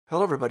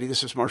Hello, everybody.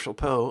 This is Marshall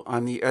Poe.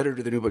 I'm the editor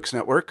of the New Books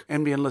Network.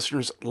 NBN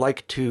listeners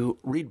like to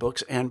read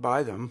books and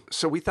buy them.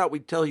 So we thought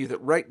we'd tell you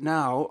that right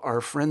now, our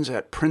friends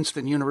at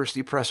Princeton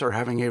University Press are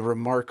having a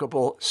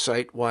remarkable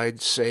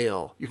site-wide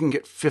sale. You can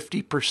get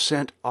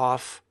 50%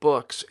 off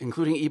books,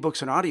 including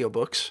ebooks and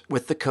audiobooks,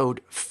 with the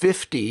code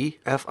 50,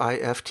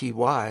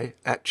 F-I-F-T-Y,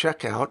 at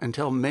checkout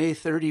until May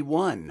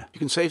 31. You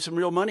can save some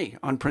real money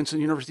on Princeton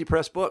University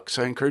Press books.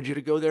 I encourage you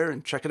to go there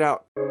and check it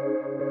out.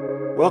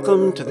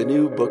 Welcome to the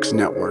New Books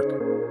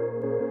Network.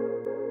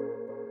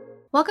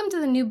 Welcome to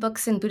the New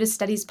Books in Buddhist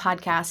Studies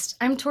podcast.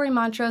 I'm Tori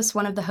Montrose,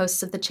 one of the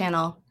hosts of the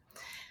channel.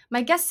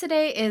 My guest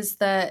today is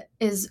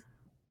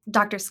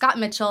Dr. Scott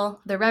Mitchell,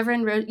 the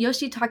Reverend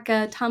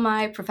Yoshitaka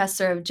Tamai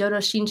Professor of Jodo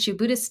Shinshu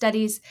Buddhist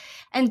Studies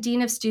and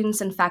Dean of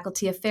Students and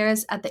Faculty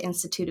Affairs at the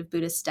Institute of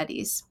Buddhist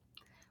Studies.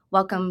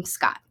 Welcome,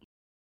 Scott.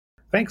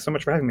 Thanks so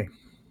much for having me.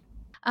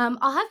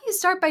 I'll have you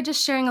start by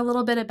just sharing a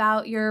little bit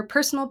about your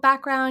personal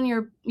background,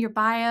 your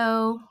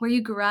bio, where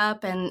you grew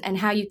up, and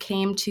how you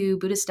came to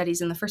Buddhist studies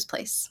in the first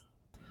place.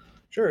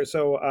 Sure.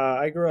 So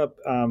I grew up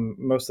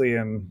mostly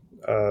in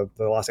the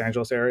Los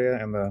Angeles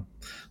area in the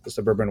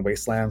suburban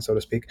wasteland, so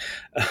to speak,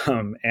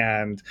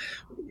 and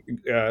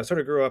sort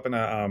of grew up in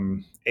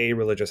a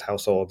religious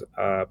household.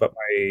 But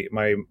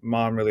my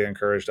mom really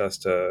encouraged us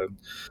to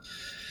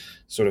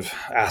sort of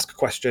ask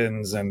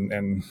questions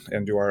and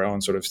do our own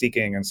sort of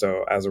seeking. And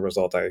so as a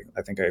result, I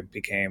think I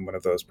became one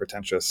of those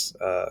pretentious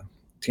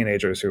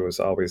teenagers who was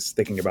always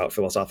thinking about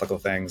philosophical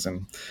things.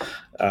 And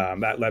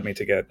that led me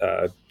to get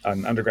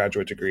an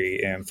undergraduate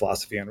degree in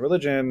philosophy and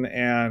religion.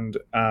 And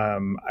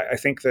I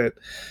think that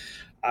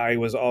I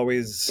was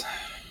always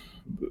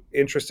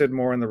interested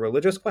more in the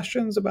religious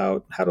questions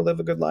about how to live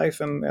a good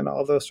life and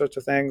all those sorts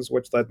of things,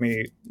 which led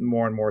me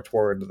more and more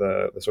toward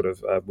the sort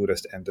of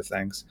Buddhist end of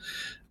things.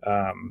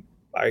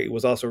 I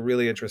was also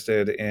really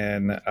interested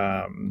in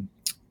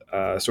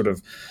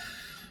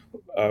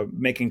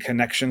making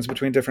connections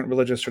between different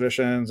religious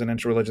traditions and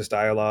interreligious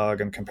dialogue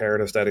and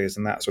comparative studies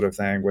and that sort of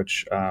thing,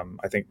 which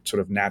I think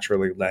sort of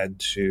naturally led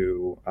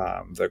to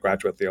the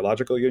Graduate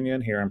Theological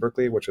Union here in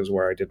Berkeley, which is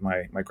where I did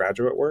my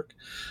graduate work.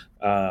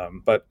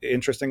 But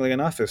interestingly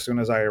enough, as soon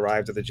as I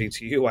arrived at the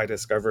GTU, I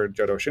discovered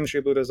Jodo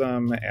Shinshu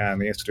Buddhism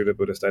and the Institute of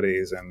Buddhist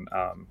Studies and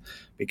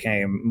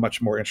became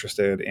much more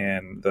interested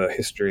in the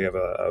history of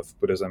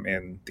Buddhism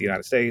in the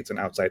United States and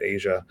outside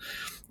Asia.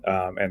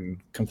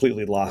 And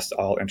completely lost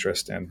all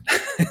interest in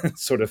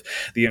sort of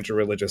the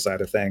interreligious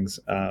side of things.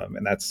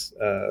 And that's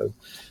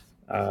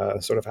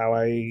sort of how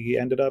I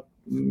ended up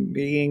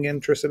being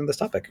interested in this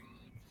topic.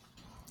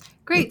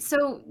 Great.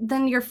 So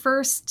then your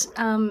first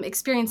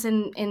experience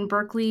in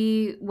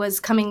Berkeley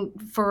was coming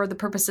for the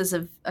purposes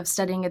of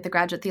studying at the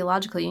Graduate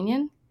Theological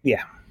Union?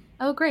 Yeah.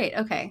 Oh, great.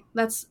 Okay.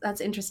 That's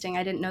interesting.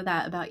 I didn't know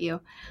that about you.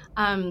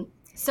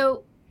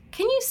 So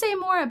can you say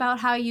more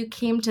about how you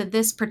came to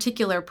this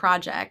particular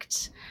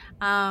project,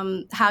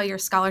 how your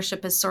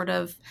scholarship has sort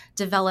of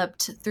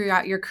developed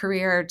throughout your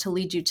career to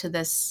lead you to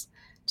this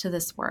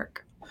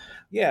work?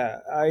 Yeah,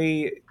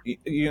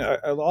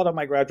 a lot of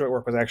my graduate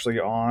work was actually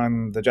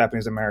on the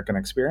Japanese American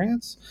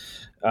experience.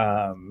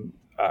 I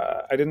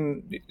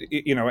didn't,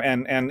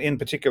 and in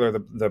particular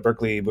the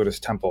Berkeley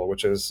Buddhist Temple,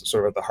 which is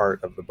sort of at the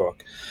heart of the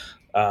book.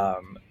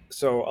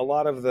 So a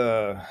lot of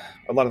the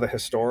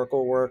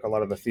historical work, a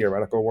lot of the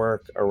theoretical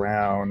work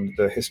around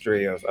the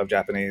history of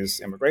Japanese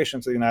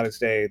immigration to the United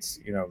States,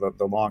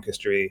 the long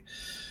history,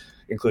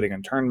 including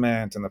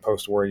internment and the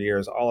post-war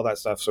years, all of that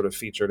stuff sort of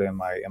featured in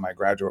my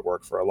graduate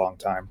work for a long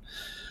time.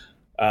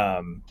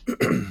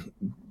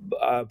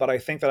 But I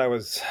think that I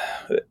was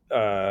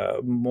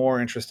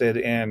more interested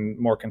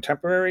in more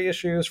contemporary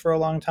issues for a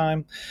long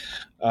time.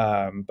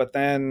 But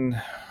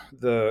then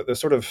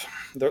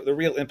the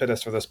real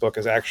impetus for this book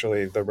is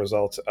actually the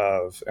result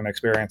of an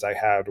experience I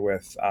had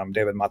with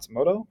David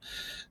Matsumoto.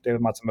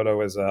 David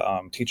Matsumoto is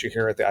a teacher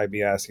here at the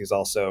IBS. He's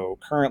also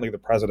currently the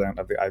president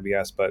of the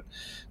IBS. But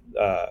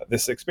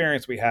this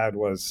experience we had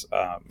was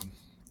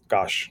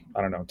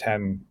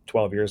 10,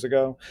 12 years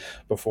ago,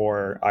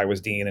 before I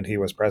was dean and he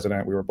was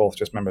president. We were both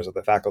just members of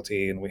the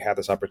faculty, and we had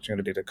this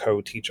opportunity to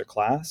co-teach a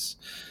class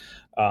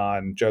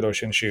on Jodo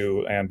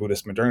Shinshu and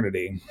Buddhist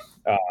modernity.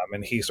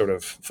 And he sort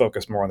of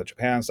focused more on the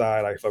Japan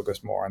side. I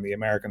focused more on the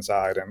American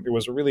side. And it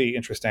was a really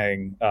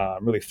interesting,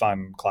 really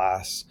fun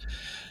class.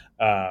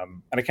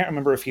 And I can't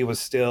remember if he was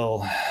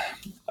still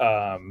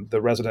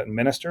the resident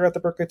minister at the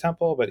Berkeley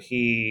Temple, but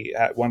he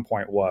at one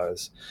point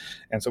was.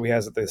 And so he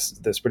has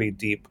this pretty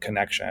deep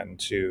connection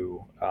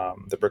to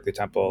the Berkeley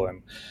Temple.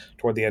 And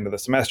toward the end of the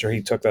semester,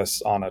 he took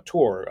us on a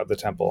tour of the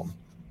temple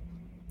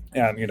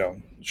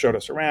and, showed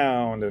us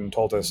around and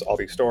told us all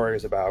these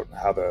stories about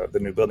how the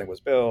new building was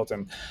built.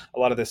 And a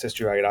lot of this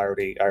history I had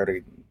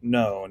already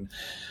known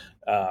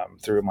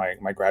through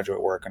my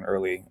graduate work and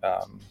early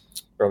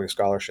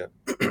scholarship.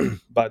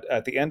 But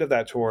at the end of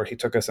that tour, he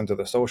took us into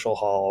the social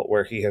hall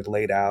where he had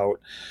laid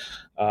out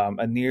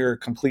a near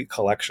complete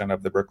collection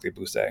of the Berkeley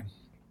Busse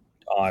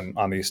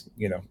on these,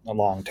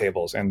 long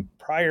tables. And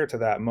prior to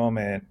that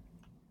moment,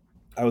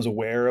 I was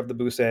aware of the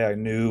Busei. I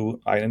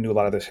knew a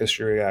lot of this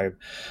history.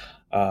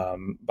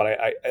 But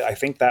I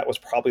think that was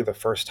probably the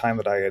first time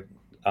that I had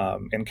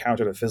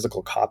encountered a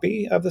physical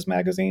copy of this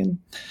magazine.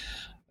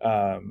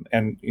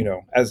 And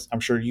as I'm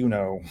sure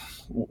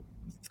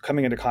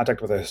coming into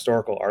contact with a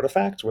historical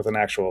artifact, with an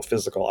actual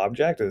physical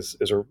object, is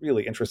a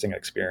really interesting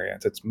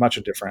experience. It's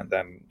much different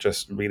than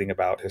just reading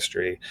about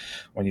history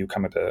when you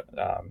come into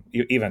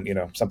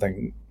even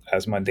something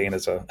as mundane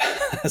as a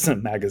as a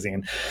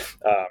magazine.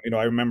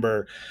 I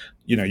remember,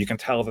 you can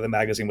tell that the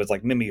magazine was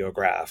like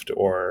mimeographed,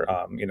 or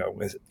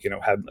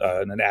had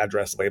an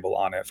address label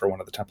on it for one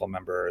of the temple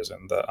members,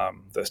 and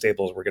the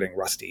staples were getting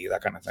rusty,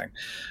 that kind of thing.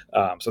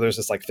 So there's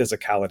this like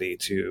physicality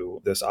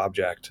to this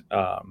object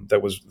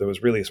that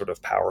was really sort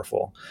of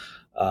powerful.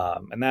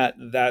 And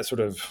that sort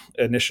of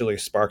initially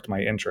sparked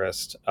my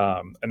interest.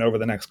 And over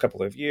the next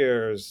couple of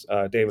years,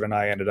 David and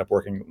I ended up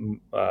working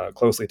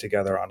closely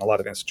together on a lot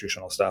of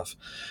institutional stuff.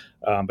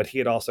 But he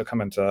had also come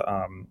into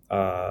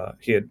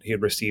he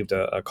had received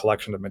a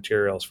collection of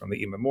materials from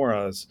the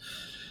Imamuras.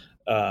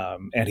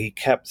 And he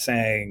kept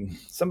saying,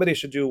 somebody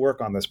should do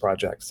work on this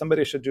project.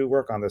 Somebody should do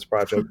work on this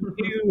project.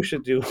 You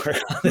should do work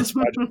on this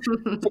project.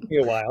 It took me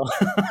a while.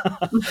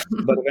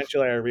 But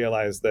eventually I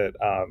realized that,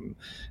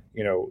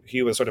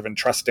 he was sort of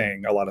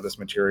entrusting a lot of this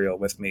material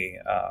with me.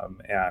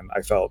 And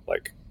I felt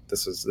like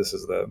this is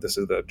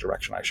the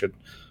direction I should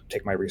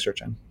take my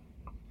research in.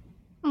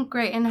 Oh,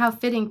 great. And how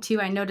fitting too.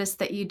 I noticed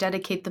that you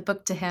dedicate the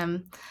book to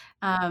him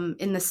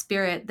in the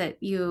spirit that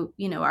you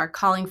are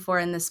calling for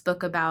in this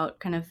book about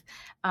kind of,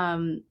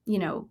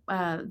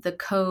 the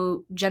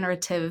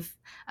co-generative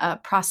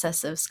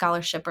process of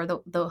scholarship, or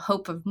the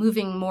hope of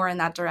moving more in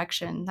that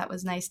direction. That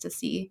was nice to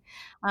see.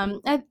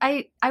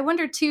 I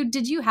wonder too,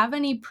 did you have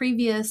any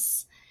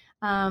previous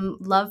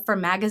love for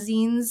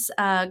magazines,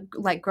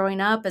 like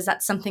growing up? Is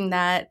that something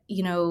that,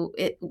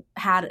 it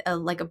had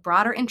a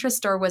broader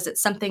interest, or was it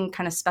something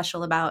kind of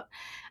special about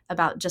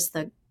just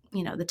the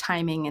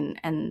timing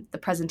and the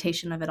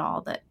presentation of it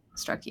all that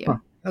struck you? Huh.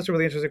 That's a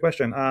really interesting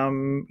question.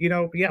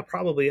 Yeah,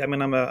 probably. I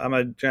mean, I'm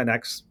a Gen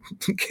X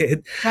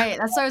kid. Right.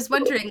 That's what I was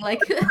wondering.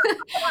 Like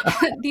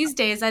these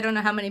days, I don't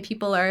know how many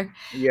people are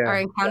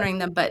encountering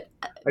them, but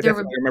I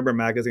definitely remember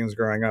magazines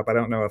growing up. I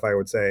don't know if I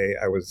would say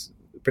I was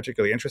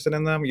particularly interested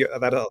in them.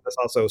 This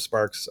also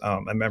sparks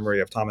a memory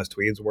of Thomas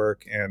Tweed's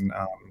work in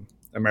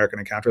American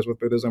Encounters with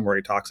Buddhism, where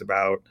he talks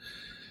about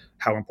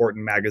how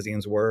important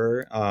magazines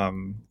were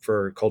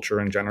for culture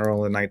in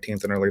general in the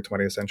 19th and early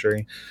 20th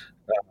century.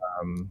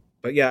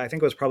 But yeah, I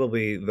think it was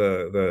probably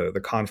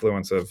the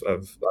confluence of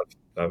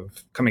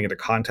coming into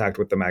contact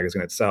with the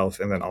magazine itself,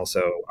 and then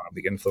also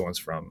the influence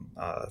from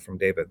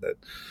David that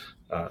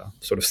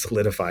sort of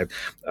solidified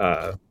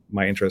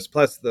my interest.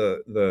 Plus,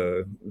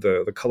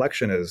 the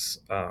collection is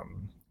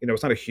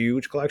it's not a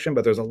huge collection,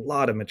 but there's a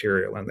lot of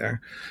material in there,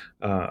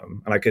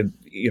 and I could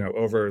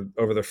over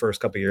the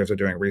first couple of years of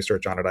doing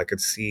research on it, I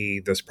could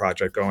see this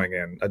project going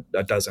in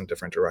a dozen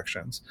different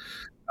directions.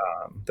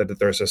 That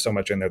there's just so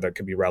much in there that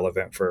could be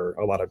relevant for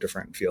a lot of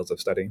different fields of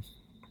study.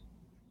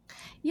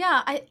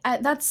 Yeah,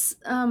 that's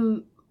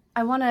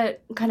I want to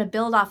kind of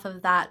build off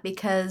of that,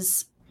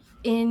 because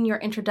in your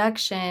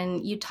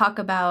introduction you talk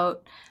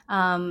about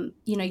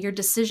your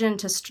decision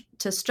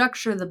to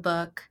structure the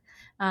book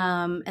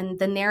and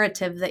the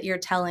narrative that you're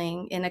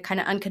telling in a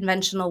kind of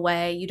unconventional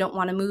way. You don't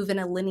want to move in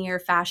a linear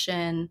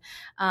fashion.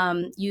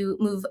 You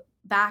move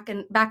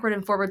backward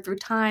and forward through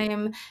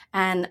time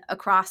and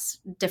across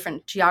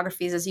different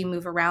geographies as you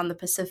move around the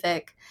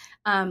Pacific.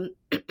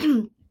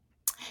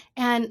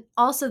 And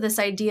also this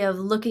idea of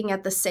looking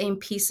at the same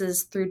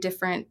pieces through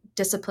different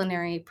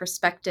disciplinary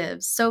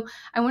perspectives. So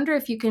I wonder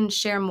if you can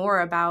share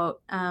more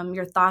about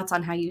your thoughts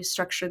on how you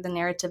structured the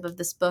narrative of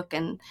this book,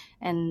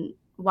 and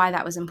why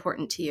that was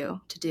important to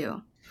you to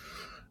do.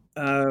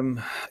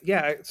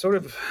 Yeah, sort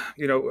of,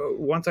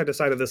 once I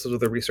decided this was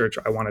the research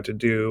I wanted to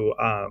do,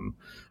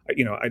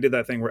 I did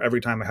that thing where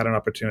every time I had an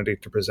opportunity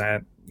to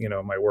present,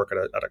 my work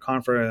at a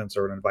conference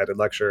or an invited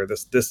lecture,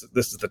 this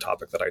is the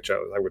topic that I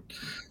chose. I would,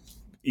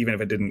 even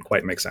if it didn't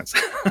quite make sense,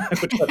 I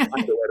would try to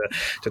find a way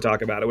to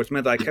talk about it, which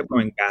meant that I kept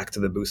going back to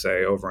the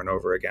Busei over and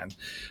over again.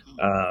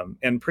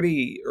 And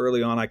pretty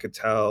early on, I could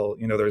tell,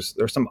 there's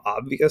some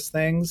obvious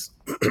things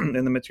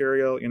in the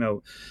material.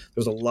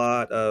 There's a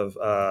lot of,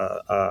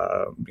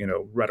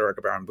 rhetoric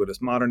around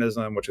Buddhist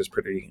modernism, which is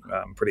pretty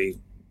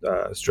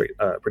straight,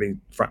 pretty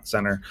front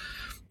center.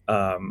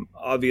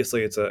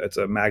 Obviously, it's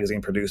a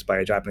magazine produced by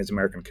a Japanese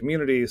American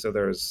community, so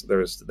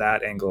there's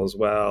that angle as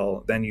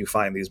well. Then you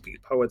find these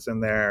beat poets in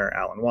there,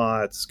 Alan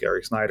Watts,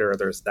 Gary Snyder.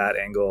 There's that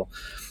angle,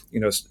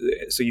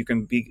 so you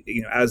can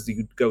be, as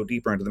you go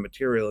deeper into the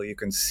material, you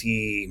can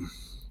see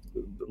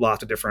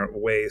lots of different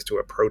ways to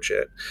approach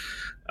it,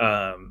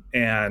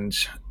 and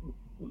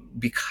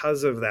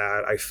because of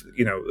that, I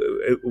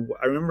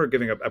remember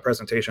giving a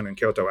presentation in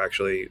Kyoto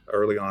actually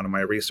early on in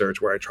my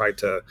research, where I tried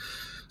to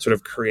sort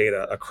of create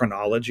a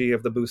chronology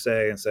of the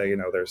Busei and say,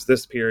 there's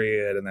this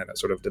period, and then it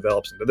sort of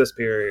develops into this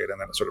period, and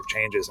then it sort of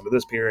changes into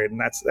this period, and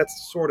that's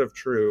sort of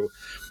true.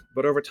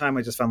 But over time,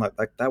 I just found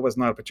like that was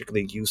not a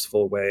particularly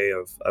useful way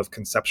of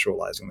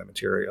conceptualizing the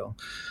material.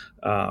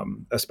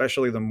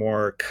 Especially the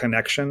more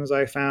connections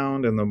I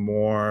found, and the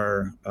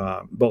more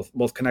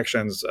both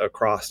connections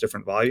across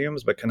different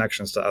volumes, but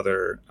connections to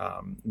other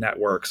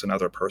networks and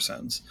other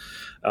persons,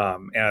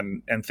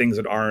 and things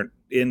that are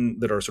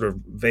sort of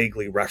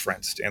vaguely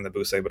referenced in the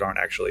Busei, but aren't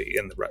actually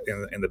in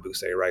the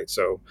Busei, right?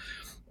 So.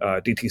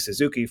 D.T.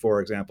 Suzuki,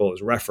 for example,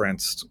 is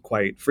referenced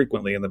quite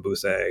frequently in the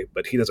Busei,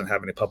 but he doesn't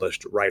have any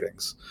published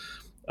writings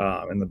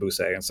in the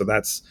Busei. And so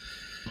that's,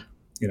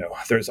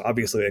 there's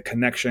obviously a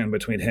connection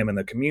between him and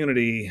the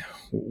community.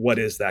 What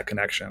is that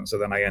connection? So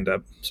then I end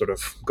up sort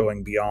of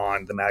going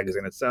beyond the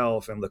magazine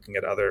itself and looking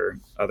at other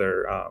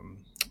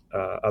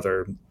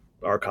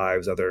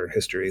archives, other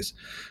histories,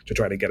 to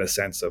try to get a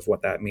sense of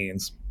what that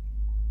means.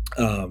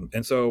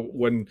 And so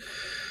when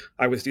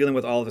I was dealing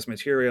with all of this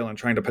material and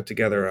trying to put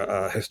together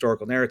a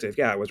historical narrative,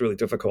 it was really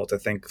difficult to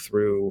think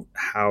through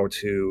how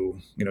to,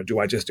 do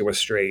I just do a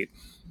straight,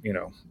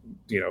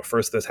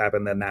 first this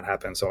happened, then that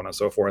happened, so on and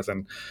so forth.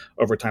 And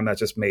over time, that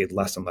just made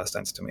less and less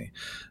sense to me.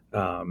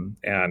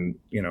 And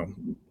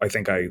I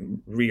think I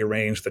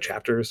rearranged the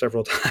chapters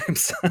several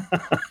times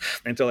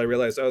until I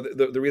realized,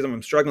 the reason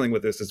I'm struggling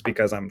with this is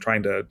because I'm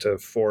trying to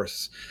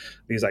force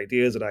these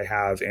ideas that I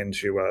have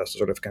into a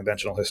sort of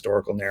conventional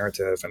historical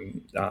narrative,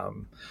 and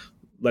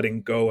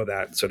letting go of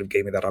that sort of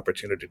gave me that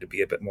opportunity to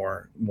be a bit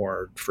more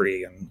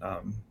free and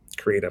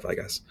creative, I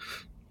guess.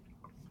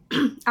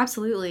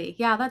 Absolutely.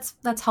 Yeah,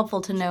 that's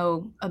helpful to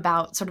know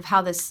about sort of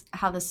how this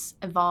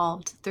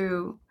evolved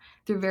through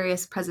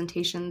various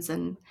presentations.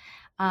 And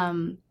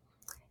I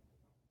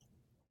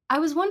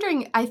was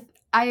wondering,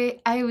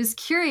 I was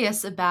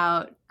curious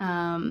about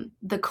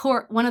the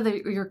core, one of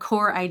your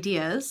core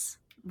ideas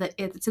that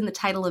it's in the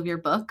title of your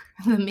book,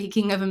 The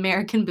Making of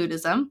American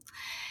Buddhism.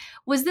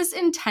 Was this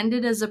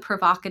intended as a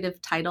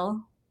provocative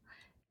title?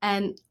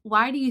 And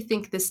why do you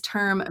think this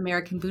term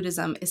American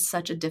Buddhism is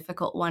such a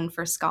difficult one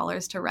for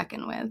scholars to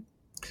reckon with?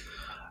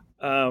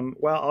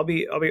 Well, I'll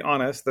be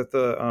honest that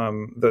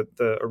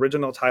the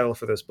original title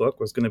for this book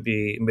was going to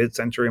be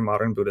Mid-Century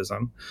Modern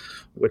Buddhism,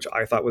 which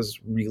I thought was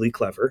really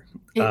clever.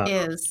 It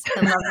is.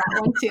 I love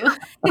that one too.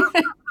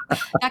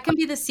 That can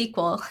be the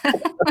sequel.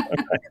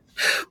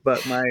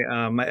 But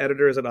my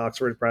editors at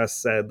Oxford Press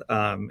said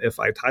if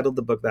I titled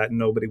the book that,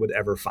 nobody would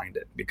ever find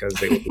it, because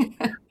they would be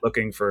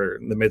looking for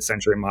the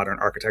mid-century modern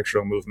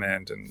architectural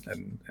movement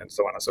and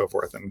so on and so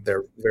forth. And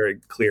they're very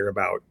clear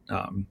about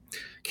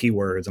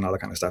keywords and all that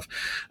kind of stuff.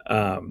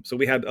 So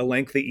we had a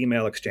lengthy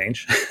email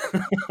exchange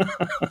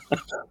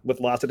with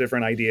lots of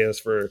different ideas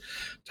for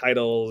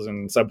titles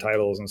and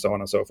subtitles and so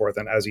on and so forth.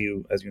 And as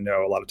you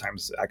know, a lot of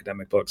times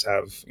academic books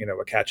have,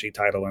 a catchy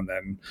title and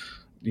then,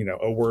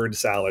 a word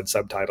salad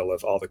subtitle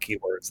of all the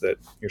keywords that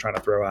you're trying to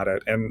throw at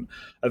it. And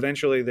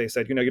eventually they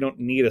said, you don't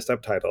need a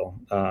subtitle.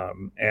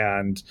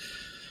 And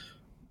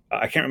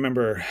I can't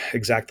remember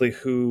exactly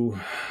who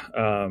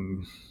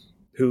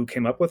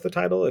came up with the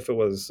title, if it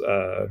was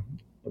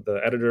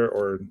the editor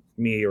or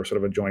me, or sort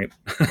of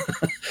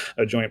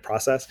a joint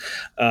process.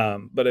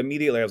 But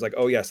immediately I was like,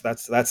 oh yes,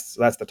 that's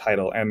the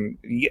title. And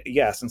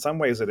yes, in some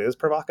ways it is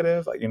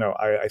provocative.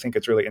 I think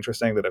it's really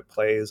interesting that it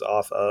plays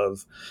off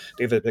of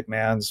David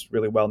Pickman's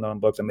really well-known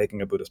book, The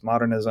Making of Buddhist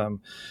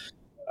Modernism.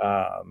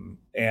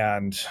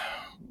 And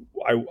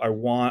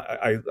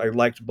I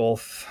liked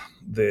both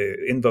the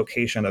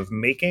invocation of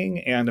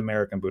making and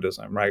American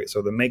Buddhism, right?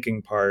 So the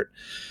making part,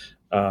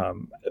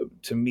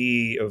 to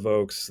me,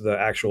 evokes the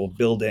actual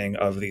building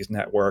of these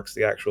networks,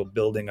 the actual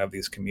building of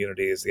these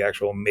communities, the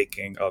actual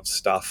making of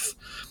stuff,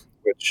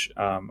 which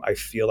I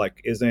feel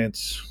like isn't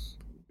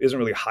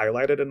really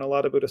highlighted in a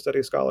lot of Buddhist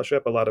studies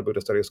scholarship. A lot of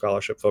Buddhist studies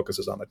scholarship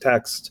focuses on the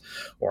text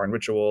or on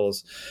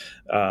rituals,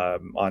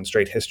 on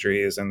straight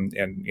histories, and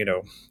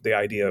the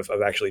idea of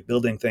actually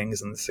building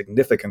things, and the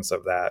significance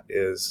of that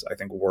is, I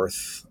think,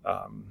 worth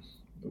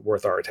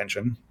our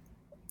attention.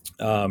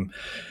 And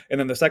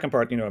then the second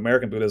part,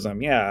 American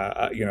Buddhism,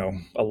 a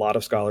lot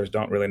of scholars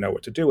don't really know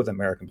what to do with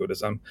American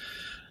Buddhism,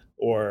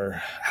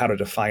 or how to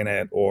define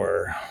it,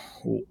 or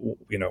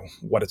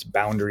what its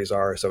boundaries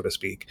are, so to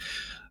speak.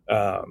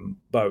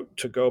 But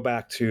to go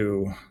back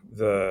to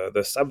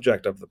the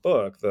subject of the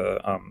book, the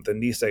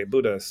Nisei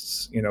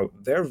Buddhists,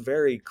 they're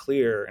very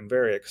clear and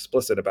very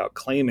explicit about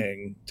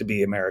claiming to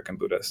be American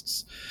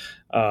Buddhists,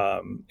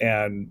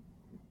 and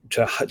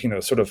to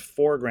sort of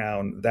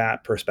foreground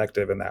that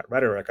perspective and that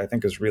rhetoric, I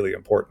think, is really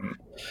important.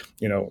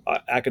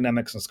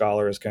 Academics and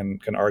scholars can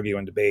argue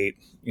and debate,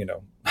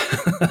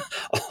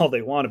 all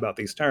they want about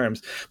these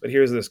terms, but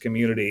here's this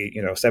community,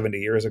 70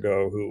 years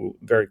ago, who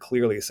very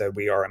clearly said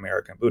we are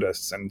American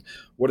Buddhists, and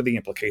what are the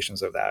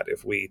implications of that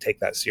if we take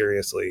that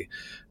seriously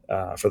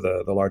for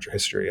the larger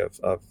history of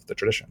the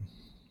tradition?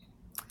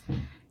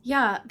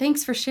 Yeah,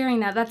 thanks for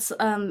sharing that. That's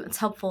it's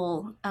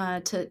helpful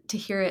to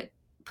hear it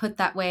put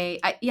that way.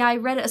 I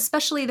read it,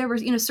 especially there were,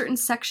 certain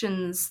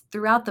sections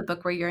throughout the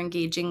book where you're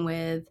engaging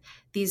with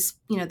these,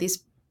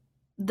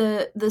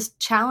 the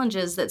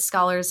challenges that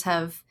scholars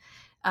have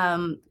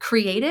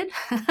created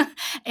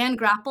and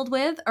grappled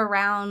with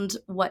around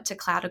what to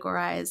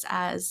categorize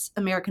as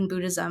American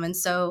Buddhism. And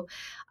so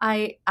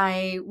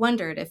I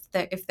wondered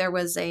if there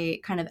was a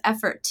kind of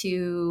effort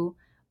to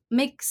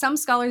make some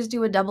scholars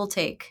do a double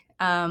take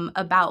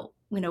about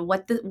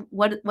what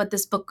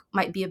this book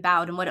might be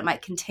about and what it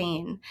might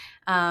contain,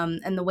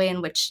 and the way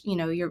in which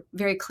you're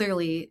very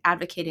clearly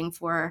advocating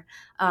for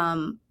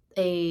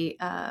a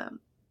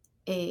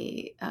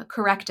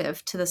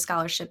corrective to the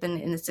scholarship in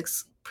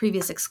its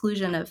previous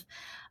exclusion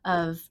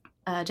of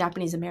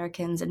Japanese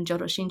Americans and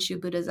Jodo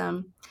Shinshu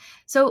Buddhism.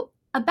 So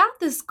about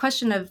this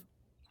question of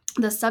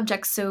the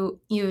subject, so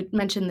you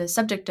mentioned the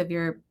subject of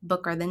your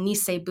book are the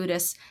Nisei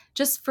Buddhists.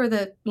 Just for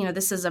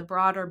this is a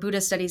broader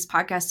Buddhist studies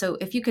podcast, so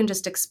if you can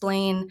just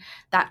explain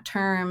that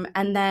term.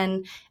 And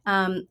then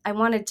I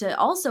wanted to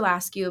also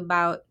ask you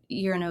about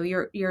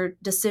your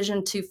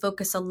decision to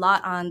focus a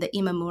lot on the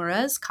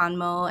Imamuras,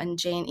 Kanmo and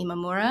Jane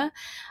Imamura.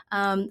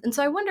 And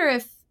so I wonder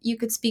if you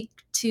could speak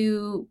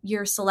to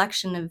your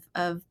selection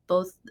of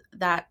both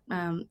that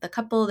the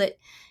couple that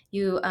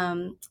you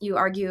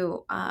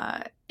argue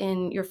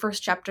in your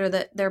first chapter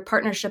that their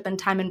partnership and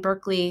time in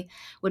Berkeley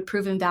would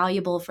prove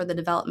invaluable for the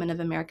development of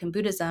American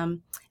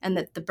Buddhism, and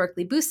that the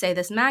Berkeley Busse,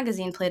 this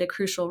magazine, played a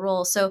crucial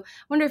role. So I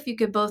wonder if you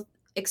could both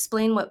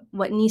explain what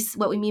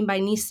we mean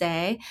by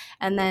Nisei,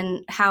 and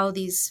then how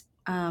these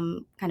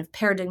kind of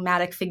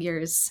paradigmatic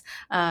figures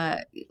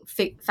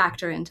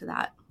factor into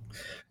that.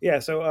 Yeah,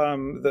 so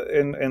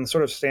in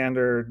sort of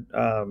standard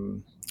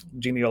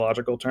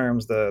genealogical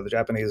terms, the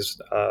Japanese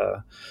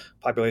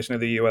population of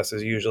the U.S.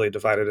 is usually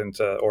divided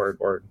into,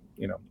 or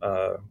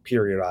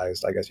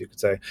periodized, I guess you could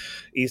say.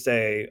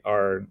 Issei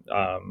are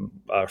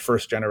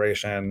first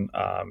generation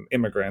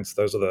immigrants.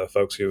 Those are the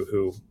folks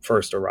who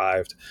first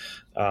arrived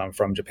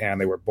from Japan.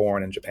 They were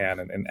born in Japan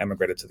and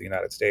emigrated to the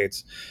United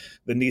States.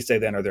 The Nisei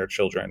then are their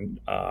children,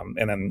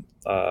 and then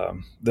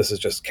this is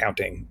just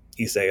counting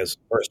Issei as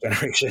first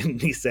generation,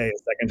 Nisei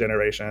as second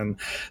generation,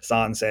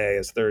 Sansei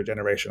as third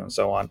generation, and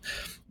so on.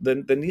 The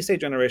Nisei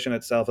generation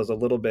itself is a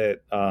little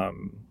bit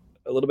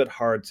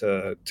hard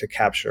to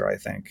capture, I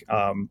think,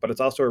 but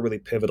it's also a really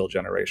pivotal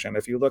generation.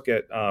 If you look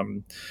at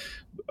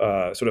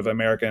sort of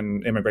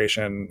American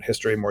immigration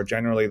history more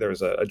generally,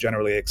 there's a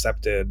generally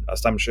accepted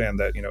assumption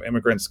that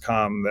immigrants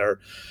come,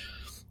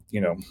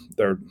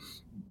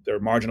 they're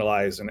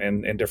marginalized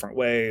in different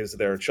ways.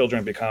 Their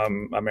children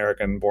become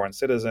American-born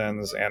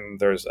citizens, and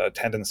there's a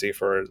tendency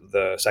for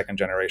the second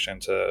generation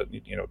to,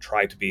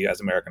 try to be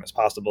as American as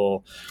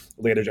possible.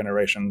 Later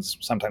generations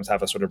sometimes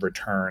have a sort of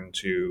return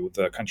to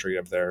the country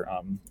of their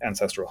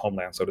ancestral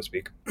homeland, so to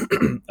speak.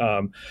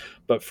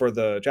 But for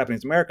the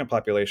Japanese American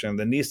population,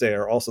 the Nisei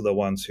are also the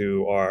ones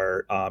who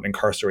are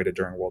incarcerated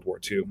during World War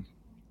II.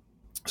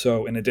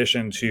 So in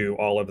addition to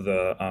all of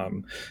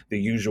the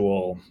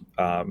usual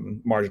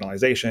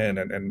marginalization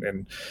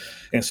and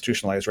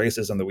institutionalized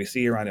racism that we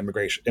see around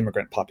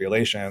immigrant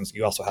populations,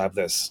 you also have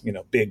this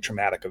big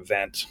traumatic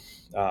event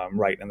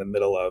right in the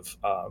middle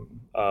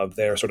of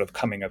their sort of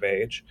coming of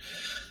age.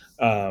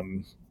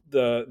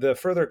 The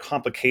further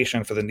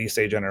complication for the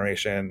Nisei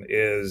generation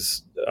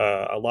is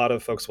a lot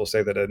of folks will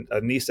say that a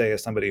Nisei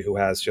is somebody who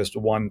has just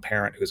one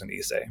parent who's an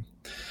Issei.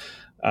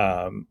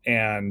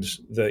 And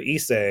the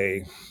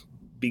Issei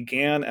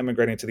began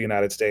emigrating to the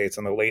United States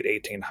in the late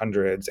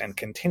 1800s and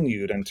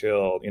continued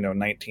until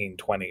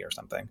 1920 or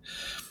something.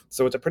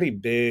 So it's a pretty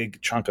big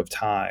chunk of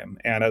time,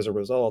 and as a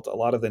result, a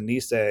lot of the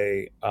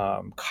Nisei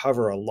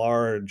cover a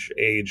large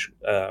age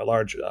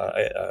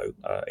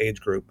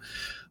group.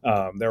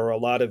 There were a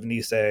lot of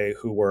Nisei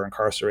who were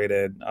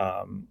incarcerated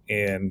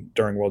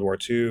during World War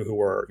II, who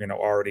were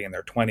already in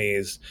their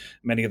 20s.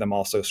 Many of them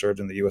also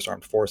served in the U.S.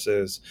 Armed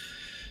Forces,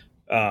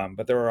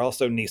 but there were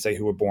also Nisei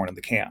who were born in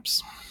the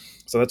camps.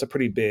 So that's a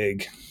pretty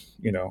big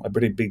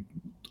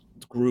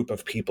group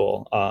of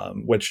people,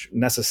 which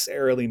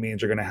necessarily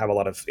means you're going to have a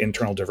lot of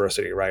internal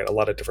diversity, right? A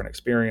lot of different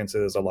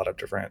experiences, a lot of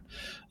different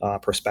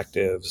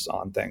perspectives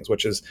on things,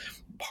 which is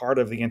part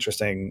of the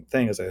interesting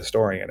thing as a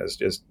historian is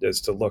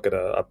to look at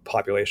a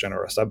population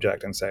or a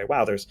subject and say,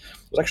 wow, there's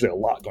actually a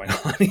lot going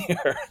on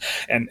here,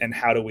 and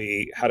how do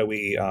we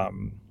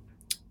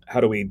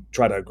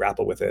try to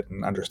grapple with it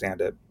and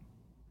understand it?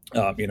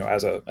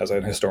 As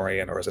an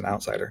historian or as an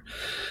outsider.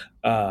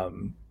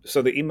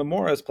 So the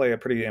Imamuras play a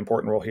pretty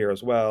important role here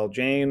as well.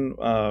 Jane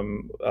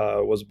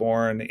was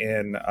born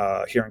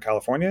here in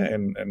California,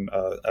 in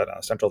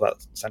a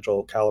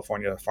central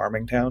California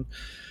farming town.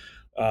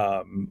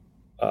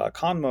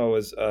 Kanmo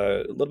is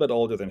a little bit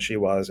older than she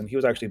was, and he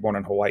was actually born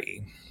in Hawaii.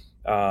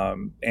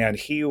 And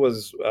he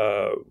was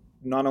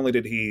not only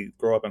did he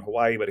grow up in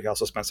Hawaii, but he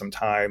also spent some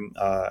time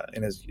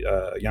in his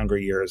younger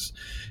years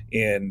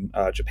in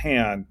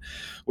Japan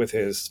with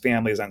his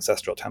family's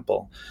ancestral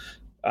temple.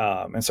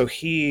 And so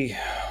he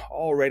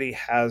already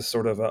has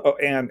sort of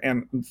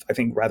and I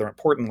think rather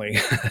importantly,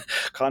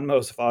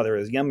 Kanmo's father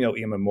is Yemyo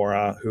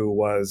Imamura, who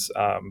was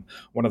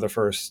one of the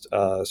first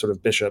sort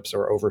of bishops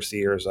or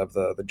overseers of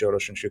the Jodo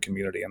Shinshu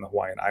community in the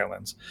Hawaiian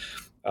Islands.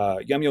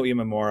 Yemyo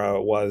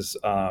Imamura was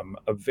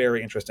a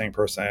very interesting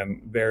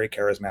person, very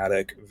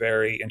charismatic,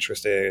 very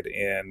interested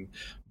in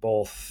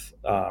both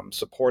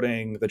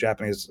supporting the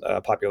Japanese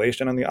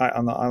population on the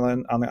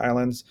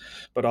islands,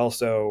 but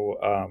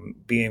also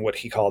being what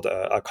he called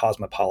a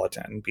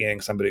cosmopolitan,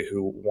 being somebody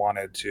who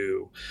wanted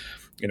to,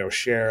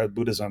 share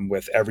Buddhism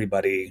with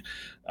everybody,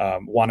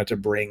 wanted to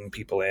bring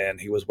people in.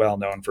 He was well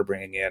known for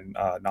bringing in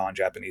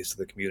non-Japanese to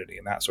the community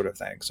and that sort of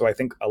thing. So I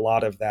think a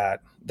lot of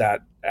that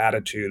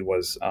attitude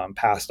was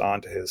passed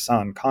on to his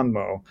son,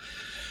 Kanmo,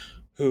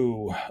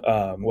 who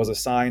was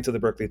assigned to the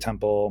Berkeley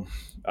Temple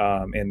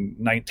in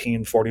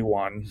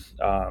 1941,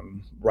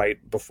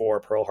 right before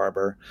Pearl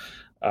Harbor.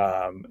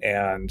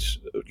 And,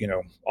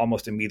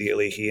 almost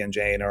immediately he and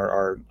Jane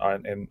are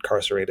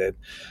incarcerated.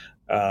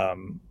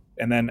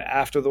 And then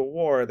after the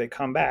war, they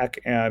come back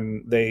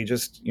and they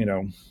just,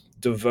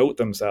 devote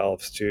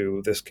themselves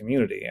to this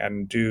community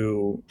and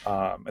do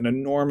an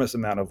enormous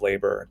amount of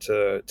labor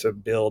to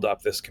build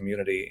up this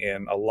community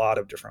in a lot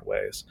of different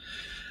ways.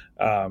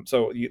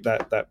 So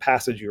that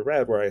passage you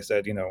read where I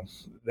said,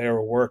 their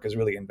work is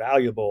really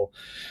invaluable.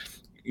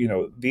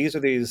 These are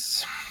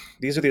these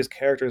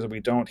characters that we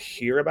don't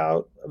hear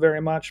about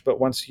very much, but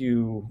once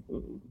you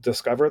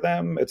discover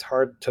them, it's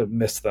hard to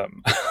miss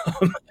them.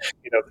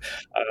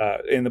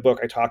 In the book,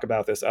 I talk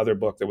about this other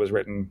book that was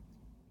written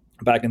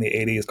back in the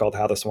 80s called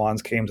How the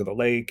Swans Came to the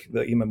Lake.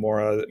 The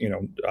Imamura,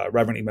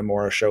 Reverend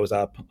Imamura shows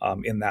up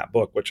in that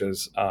book, which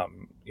is,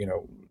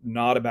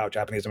 not about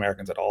Japanese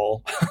Americans at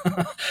all.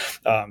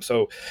 And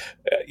the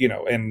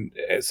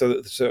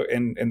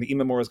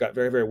Imamuras got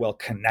very, very well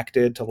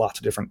connected to lots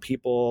of different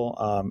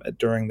people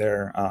during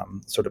their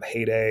sort of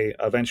heyday.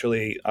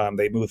 Eventually,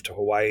 they moved to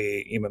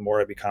Hawaii.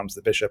 Imamura becomes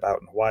the bishop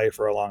out in Hawaii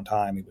for a long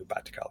time. He moved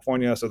back to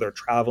California. So they're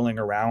traveling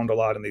around a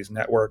lot in these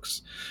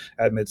networks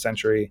at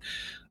mid-century.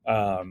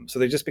 So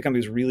they just become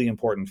these really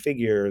important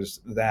figures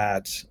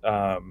that,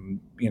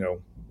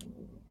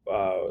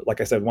 like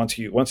I said, once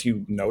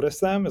you notice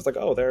them, it's like,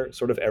 oh, they're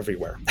sort of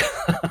everywhere.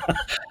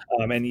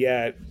 And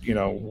yet,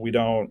 we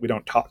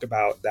don't talk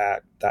about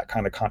that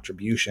kind of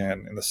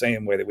contribution in the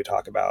same way that we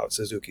talk about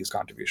Suzuki's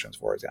contributions,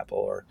 for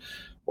example,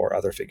 or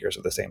other figures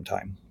of the same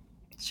time.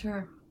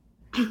 Sure.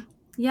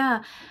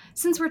 Yeah.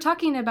 Since we're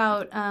talking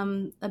about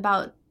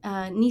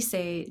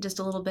Nisei just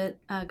a little bit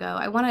ago,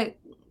 I want to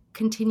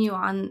continue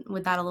on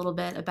with that a little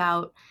bit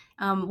about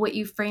what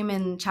you frame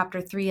in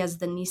chapter 3 as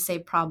the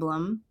Nisei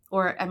problem.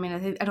 Or, I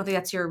don't think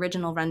that's your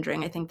original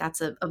rendering. I think that's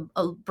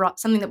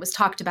something that was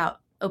talked about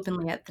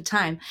openly at the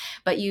time.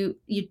 But you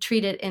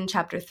treat it in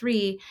chapter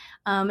 3,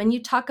 and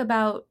you talk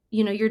about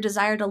your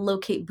desire to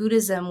locate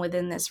Buddhism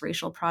within this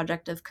racial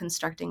project of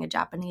constructing a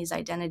Japanese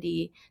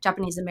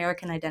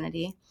American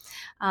identity.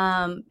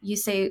 You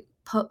say,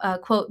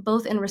 quote,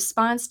 both in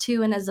response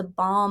to and as a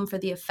balm for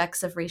the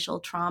effects of racial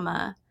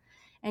trauma.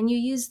 And you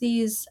use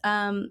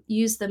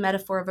use the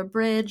metaphor of a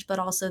bridge, but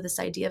also this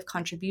idea of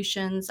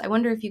contributions. I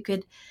wonder if you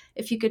could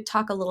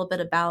talk a little bit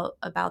about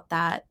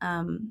that,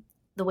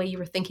 the way you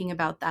were thinking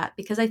about that,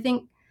 because I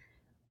think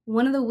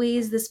one of the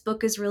ways this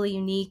book is really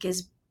unique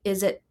is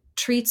it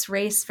treats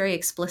race very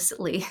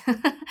explicitly.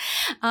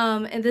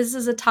 And this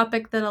is a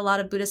topic that a lot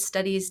of Buddhist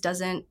studies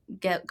doesn't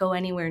go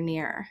anywhere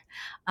near.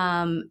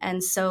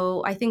 And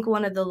so I think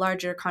one of the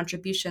larger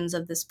contributions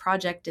of this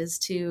project is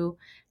to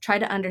try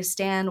to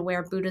understand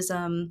where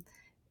Buddhism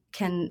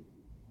can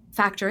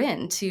factor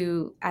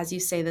into, as you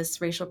say, this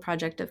racial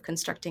project of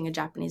constructing a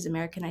Japanese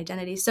American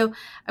identity. So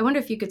I wonder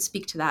if you could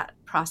speak to that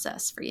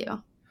process for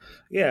you.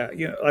 Yeah,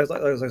 as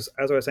I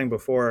was saying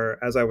before,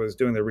 as I was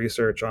doing the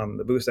research on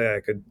the Busei,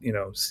 I could,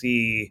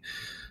 see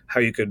how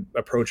you could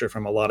approach it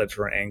from a lot of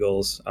different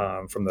angles,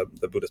 from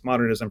the Buddhist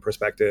modernism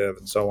perspective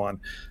and so on.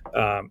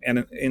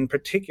 And in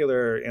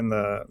particular, in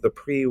the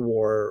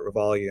pre-war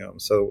volume,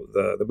 so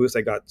the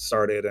Busei got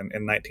started in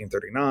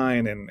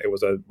 1939, and it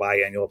was a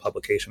biannual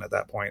publication at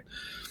that point.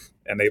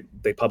 And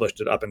they published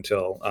it up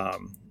until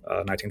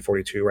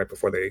 1942, right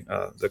before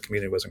the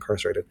community was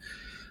incarcerated.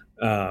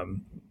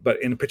 But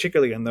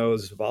particularly in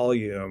those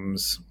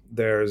volumes,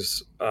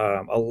 there's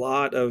a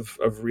lot of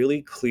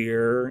really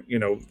clear,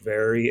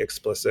 very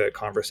explicit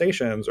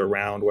conversations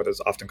around what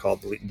is often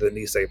called the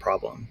Nisei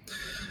problem.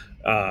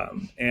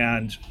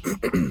 And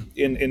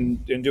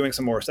in doing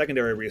some more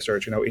secondary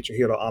research,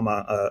 Ichihiro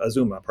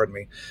Azuma,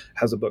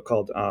 has a book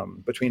called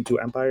Between Two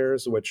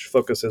Empires, which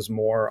focuses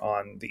more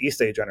on the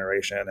Issei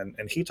generation.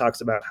 And he talks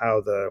about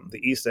how the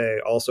Issei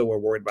also were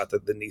worried about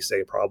the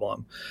Nisei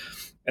problem.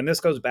 And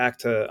this goes back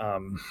to,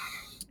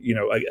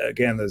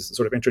 again, there's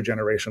sort of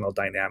intergenerational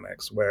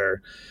dynamics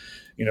where,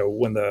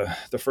 when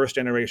the first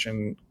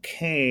generation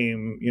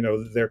came,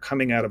 they're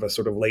coming out of a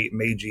sort of late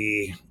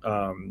Meiji,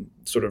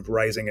 sort of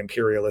rising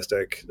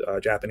imperialistic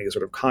Japanese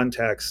sort of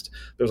context.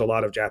 There's a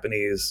lot of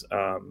Japanese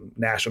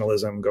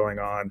nationalism going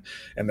on,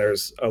 and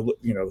there's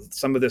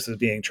some of this is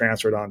being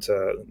transferred onto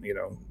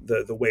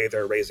the way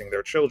they're raising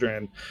their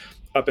children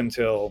up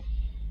until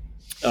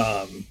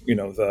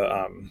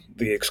the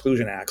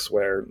Exclusion Acts,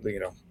 where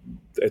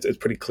it's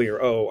pretty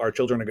clear, our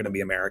children are going to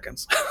be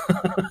Americans.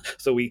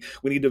 So we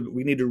need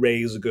to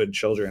raise good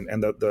children.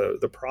 And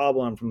the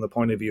problem from the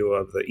point of view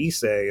of the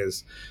Issei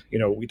is,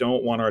 we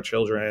don't want our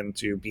children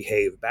to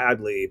behave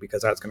badly,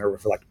 because that's going to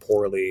reflect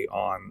poorly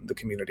on the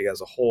community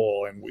as a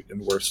whole, and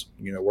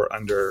we're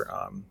under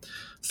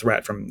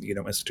threat from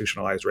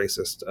institutionalized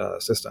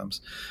racist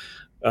systems.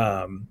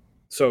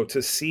 So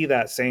to see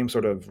that same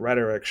sort of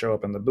rhetoric show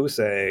up in the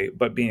Busei,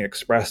 but being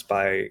expressed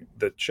by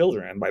the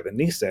children, by the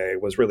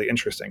Nisei, was really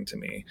interesting to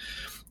me.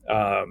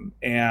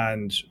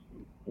 And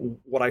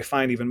what I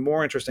find even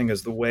more interesting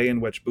is the way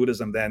in which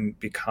Buddhism then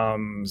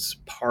becomes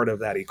part of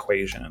that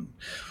equation,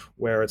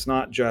 where it's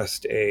not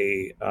just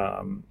a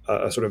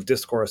sort of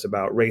discourse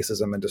about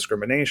racism and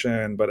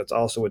discrimination, but it's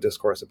also a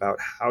discourse about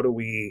how do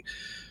we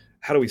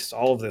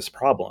solve this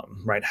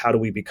problem, right? How do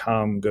we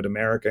become good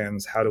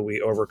Americans? How do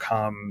we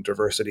overcome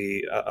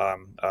diversity,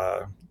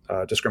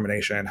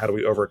 discrimination? How do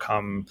we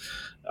overcome,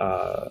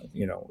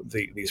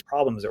 these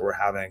problems that we're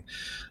having?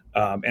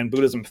 And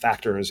Buddhism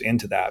factors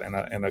into that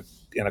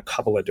in a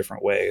couple of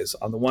different ways.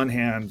 On the one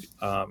hand,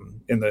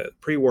 in the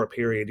pre-war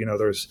period,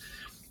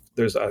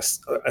 there's a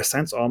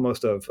sense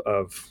almost of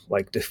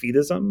like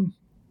defeatism,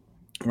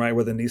 right?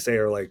 Where the Nisei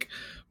are like,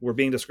 we're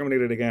being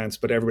discriminated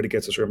against, but everybody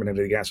gets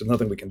discriminated against. There's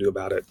nothing we can do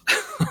about it,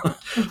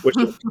 which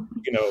is,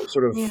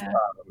 sort of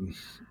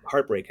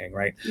heartbreaking,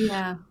 right?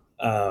 Yeah.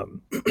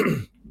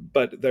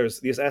 But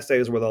there's these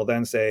essays where they'll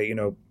then say,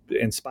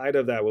 in spite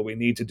of that, what we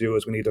need to do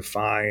is we need to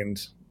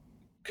find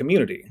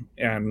community,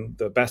 and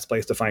the best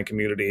place to find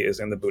community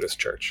is in the Buddhist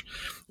church,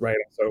 right?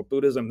 So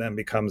Buddhism then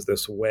becomes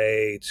this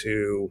way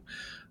to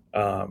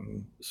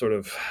sort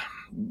of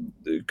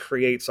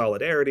create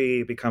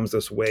solidarity, becomes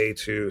this way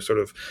to sort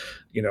of,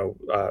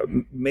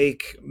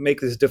 make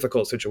this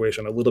difficult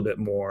situation a little bit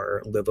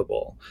more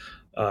livable,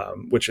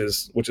 which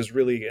is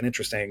really an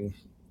interesting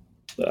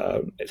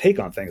take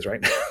on things,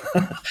 right?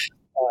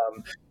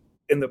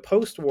 In the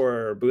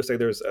post-war Busei,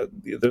 there's a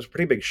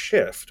pretty big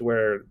shift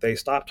where they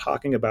stop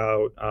talking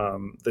about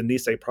the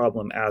Nisei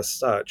problem as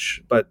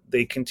such, but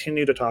they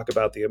continue to talk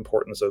about the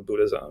importance of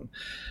Buddhism.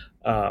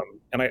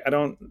 And I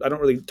don't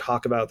really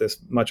talk about this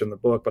much in the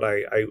book, but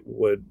I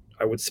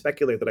would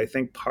speculate that I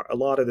think a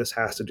lot of this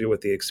has to do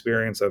with the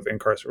experience of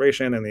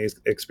incarceration and the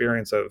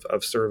experience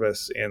of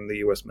service in the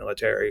U.S.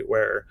 military,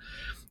 where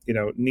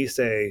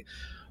Nisei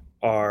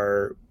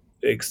are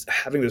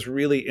having this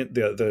really,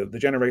 the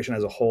generation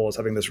as a whole is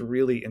having this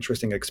really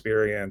interesting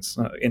experience.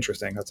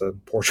 Interesting, that's a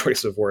poor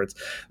choice of words.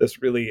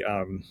 This really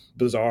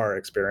bizarre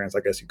experience,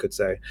 I guess you could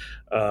say,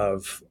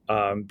 of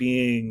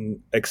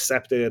being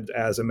accepted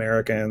as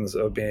Americans,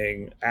 of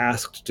being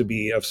asked to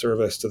be of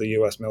service to the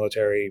U.S.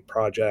 military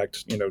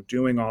project,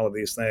 doing all of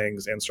these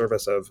things in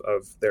service of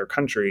their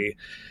country.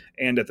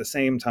 And at the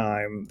same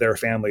time, their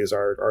families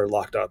are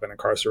locked up and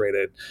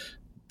incarcerated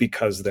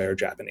because they're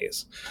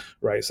Japanese,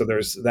 right? So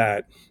there's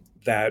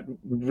that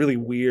really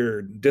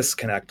weird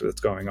disconnect that's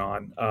going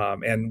on.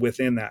 And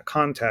within that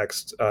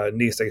context,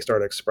 Nisei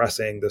started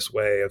expressing this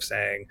way of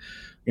saying,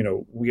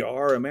 we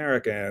are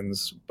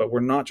Americans, but we're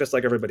not just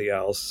like everybody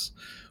else.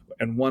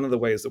 And one of the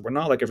ways that we're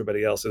not like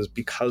everybody else is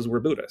because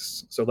we're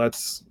Buddhists. So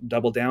let's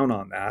double down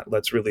on that.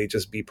 Let's really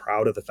just be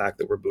proud of the fact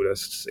that we're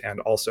Buddhists, and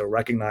also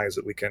recognize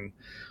that we can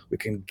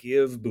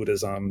give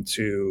Buddhism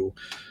to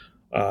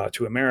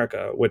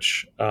America,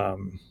 which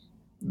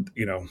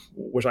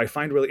I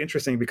find really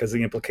interesting, because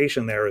the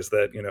implication there is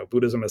that,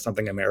 Buddhism is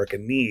something America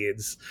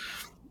needs.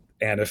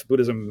 And if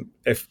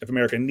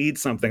America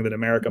needs something, then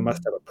America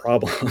must have a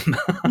problem.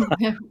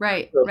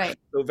 Right.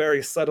 So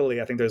very subtly,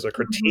 I think there's a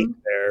critique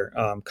there,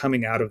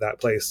 coming out of that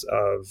place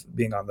of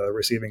being on the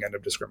receiving end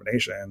of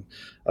discrimination,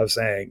 of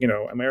saying,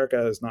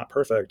 America is not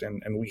perfect,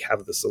 and we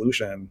have the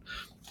solution.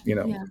 Here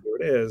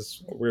it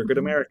is. We're good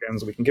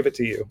Americans. We can give it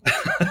to you.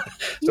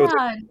 So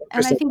and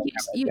I think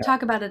you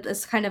talk about it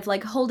as kind of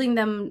like holding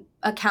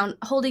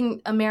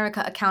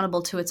America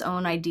accountable to its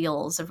own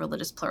ideals of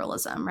religious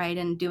pluralism, right?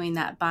 And doing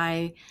that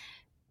by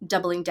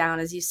doubling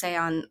down, as you say,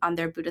 on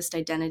their Buddhist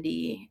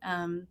identity.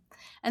 And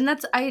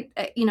that's,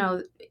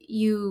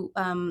 you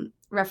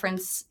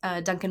reference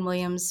Duncan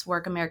Williams'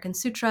 work, American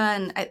Sutra,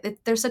 and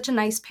there's such a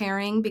nice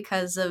pairing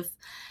because of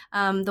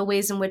the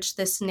ways in which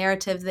this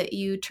narrative that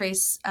you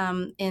trace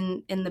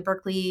in the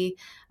Berkeley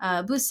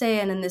Busei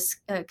and in this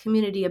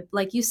community,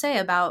 like you say,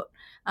 about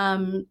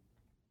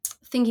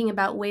thinking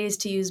about ways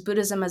to use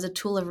Buddhism as a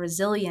tool of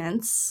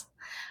resilience.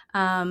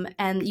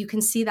 And you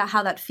can see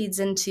how that feeds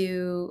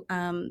into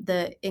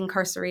the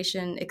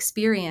incarceration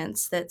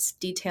experience that's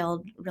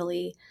detailed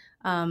really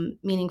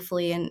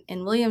meaningfully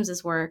in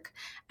Williams's work.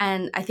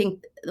 And I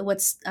think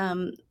what's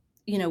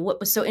what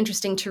was so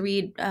interesting to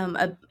read,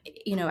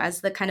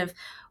 as the kind of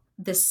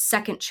this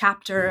second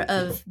chapter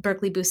of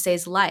Berkeley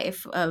Bousset's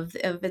life, of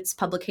its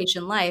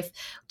publication life,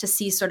 to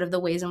see sort of the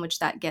ways in which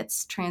that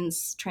gets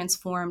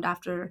transformed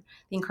after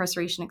the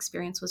incarceration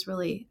experience was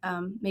really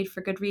made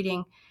for good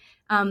reading.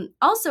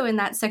 Also in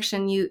that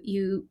section,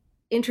 you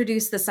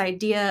introduce this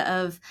idea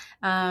of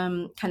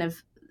kind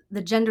of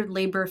the gendered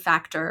labor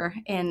factor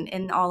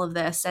in all of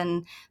this,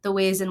 and the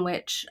ways in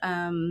which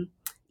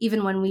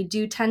even when we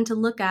do tend to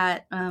look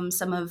at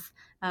some of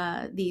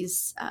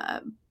these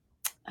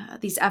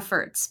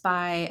efforts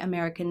by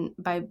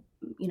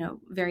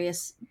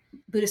various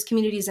Buddhist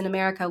communities in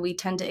America, we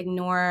tend to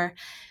ignore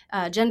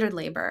gendered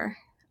labor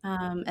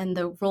and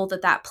the role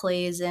that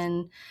plays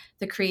in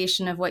the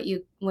creation of what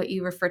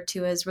you refer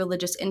to as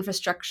religious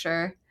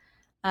infrastructure.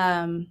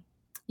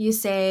 You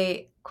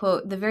say,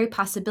 quote, "The very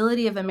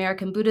possibility of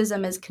American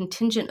Buddhism is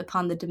contingent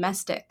upon the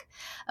domestic,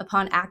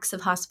 upon acts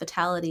of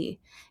hospitality,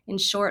 in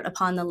short,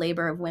 upon the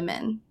labor of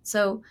women."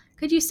 So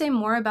could you say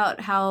more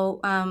about how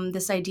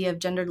this idea of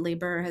gendered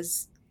labor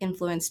has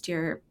influenced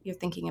your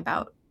thinking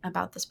about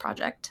this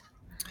project?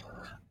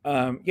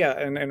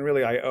 And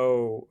really, I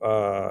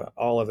owe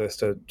all of this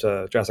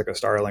to Jessica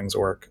Starling's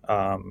work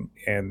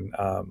in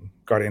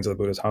Guardians of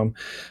the Buddha's Home.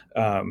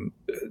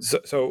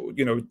 So,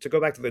 to go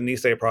back to the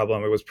Nisei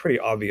problem, it was pretty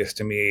obvious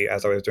to me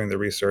as I was doing the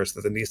research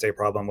that the Nisei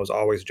problem was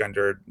always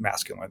gendered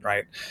masculine,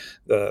 right?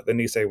 The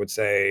Nisei would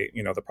say,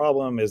 the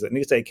problem is that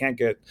Nisei can't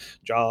get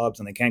jobs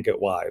and they can't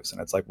get wives. And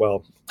it's like,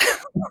 well...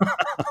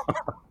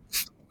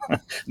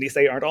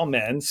 Nisei aren't all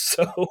men,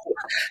 so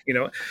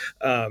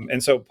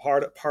and so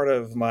part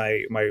of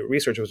my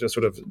research was just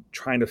sort of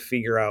trying to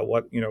figure out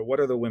what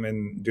are the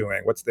women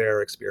doing, what's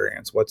their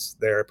experience, what's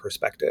their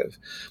perspective.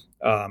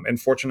 And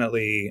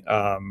fortunately,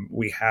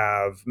 we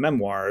have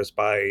memoirs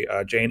by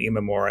Jane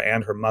Imamura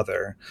and her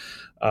mother,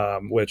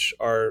 which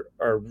are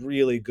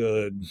really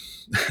good,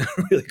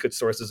 really good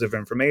sources of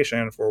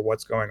information for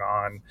what's going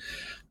on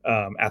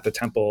at the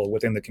temple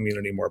within the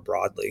community more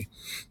broadly.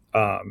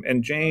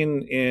 And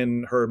Jane,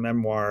 in her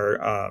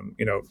memoir,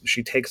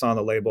 she takes on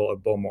the label of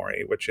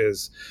Bomori, which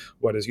is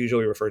what is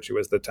usually referred to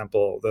as the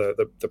temple,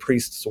 the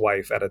priest's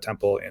wife at a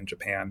temple in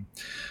Japan.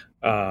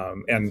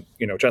 And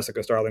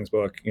Jessica Starling's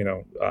book,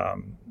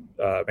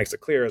 makes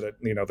it clear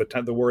that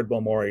the word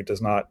Bomori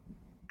does not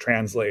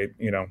translate,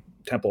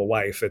 temple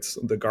wife. It's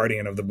the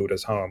guardian of the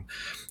Buddha's home,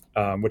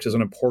 which is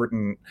an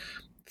important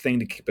thing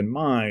to keep in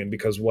mind,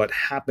 because what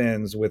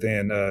happens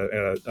within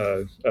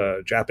a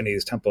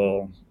Japanese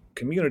temple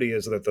community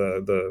is that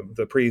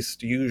the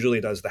priest usually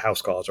does the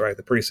house calls, right?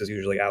 The priest is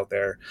usually out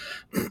there,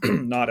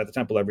 not at the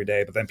temple every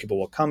day, but then people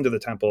will come to the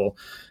temple,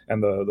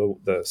 and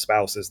the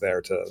spouse is there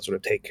to sort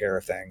of take care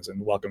of things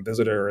and welcome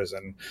visitors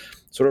and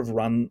sort of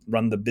run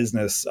the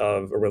business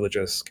of a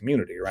religious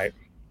community, right?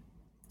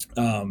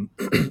 And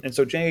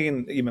so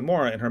Jane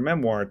Imamura in her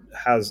memoir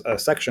has a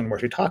section where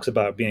she talks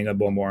about being a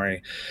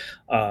Bomori,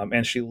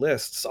 and she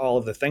lists all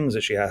of the things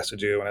that she has to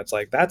do. And it's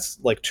like, that's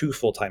like 2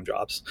 full-time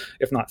jobs,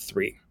 if not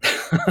 3,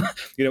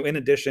 in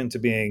addition to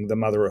being the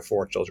mother of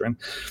 4 children.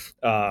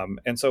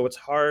 And so it's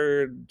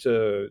hard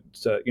to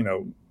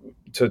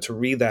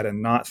read that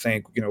and not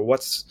think,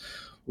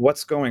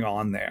 what's going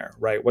on there,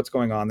 right? What's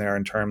going on there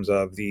in terms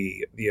of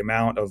the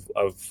amount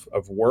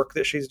of work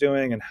that she's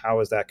doing, and how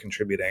is that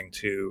contributing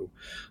to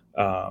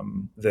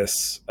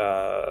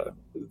the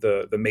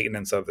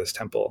maintenance of this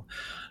temple.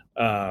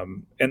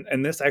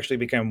 And this actually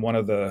became one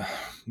of the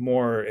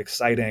more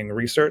exciting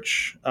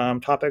research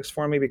topics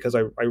for me, because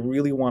I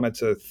really wanted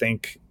to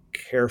think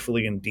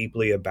carefully and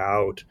deeply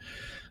about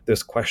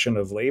this question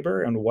of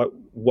labor and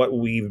what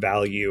we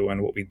value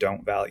and what we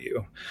don't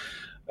value,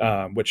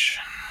 which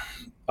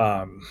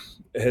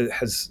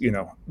has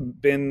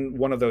been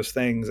one of those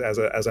things as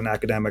an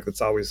academic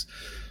that's always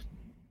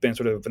been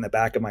sort of in the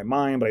back of my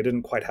mind, but I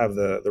didn't quite have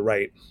the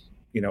right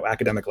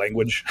academic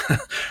language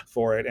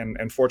for it.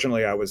 And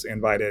fortunately, I was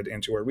invited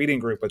into a reading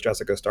group with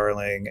Jessica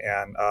Starling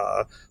and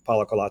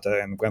Paula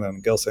Colata and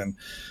Gwendolyn Gilson,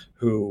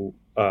 who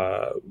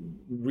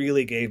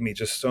really gave me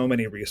just so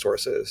many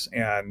resources,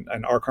 and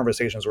our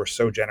conversations were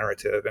so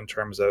generative in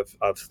terms of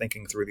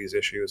thinking through these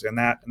issues. And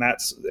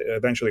that's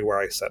eventually where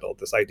I settled,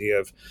 this idea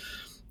of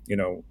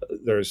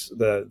there's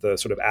the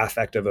sort of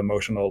affective,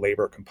 emotional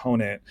labor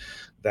component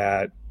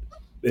that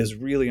is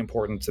really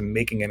important to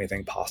making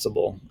anything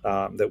possible,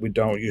 that we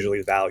don't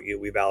usually value.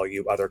 We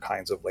value other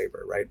kinds of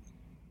labor, right?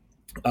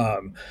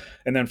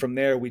 And then from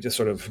there, we just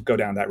sort of go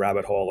down that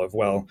rabbit hole of,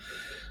 well,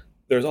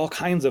 there's all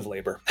kinds of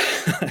labor,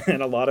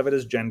 and a lot of it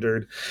is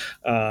gendered,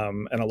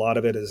 and a lot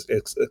of it is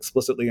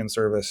explicitly in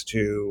service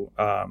to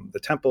the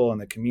temple and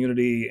the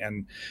community.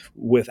 And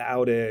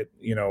without it,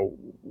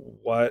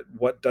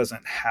 what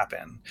doesn't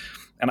happen?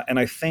 And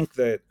I think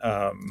that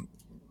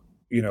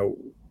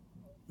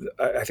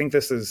I think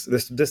this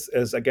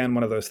is again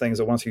one of those things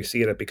that once you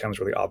see it, it becomes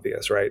really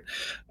obvious, right?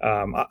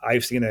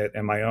 I've seen it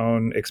in my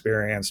own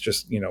experience,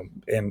 just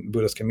in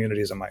Buddhist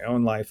communities in my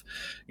own life.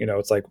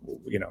 It's like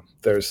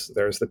there's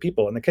the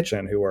people in the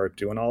kitchen who are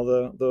doing all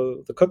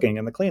the cooking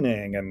and the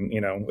cleaning, and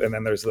and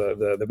then there's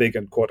the big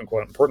and quote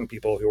unquote important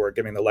people who are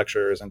giving the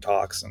lectures and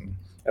talks and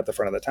at the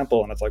front of the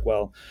temple, and it's like,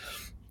 well,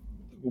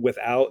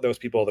 without those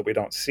people that we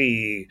don't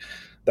see,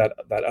 that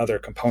other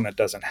component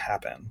doesn't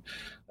happen.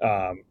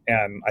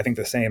 And I think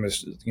the same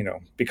is,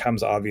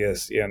 becomes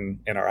obvious in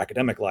our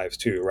academic lives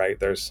too, right?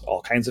 There's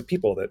all kinds of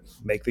people that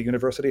make the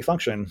university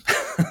function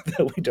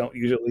that we don't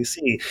usually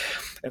see.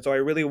 And so I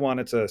really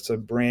wanted to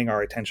bring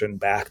our attention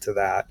back to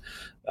that,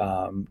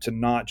 to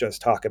not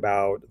just talk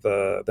about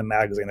the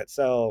magazine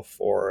itself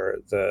or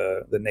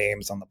the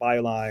names on the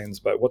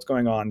bylines, but what's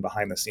going on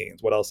behind the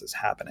scenes, what else is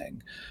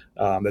happening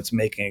that's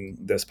making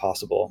this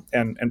possible.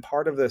 And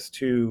part of this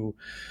too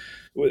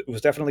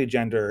was definitely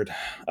gendered,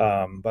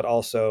 but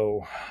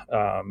also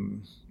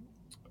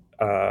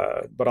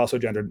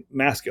gendered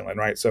masculine,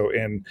 right? So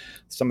in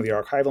some of the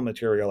archival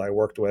material I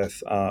worked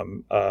with,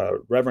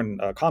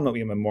 Reverend Kano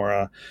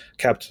Imamura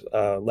kept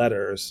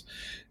letters,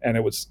 and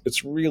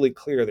it's really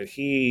clear that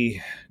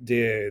he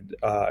did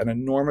an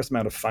enormous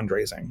amount of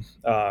fundraising.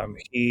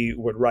 He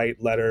would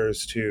write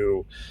letters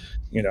to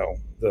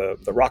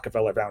the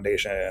Rockefeller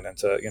Foundation and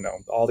to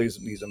all these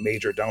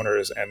major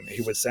donors, and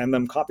he would send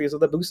them copies of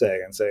the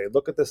Busei and say,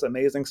 look at this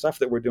amazing stuff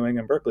that we're doing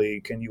in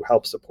Berkeley, can you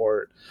help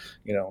support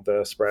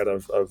the spread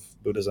of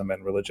Buddhism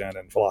and religion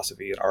and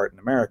philosophy and art in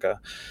America?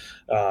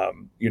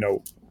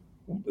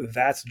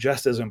 That's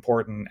just as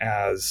important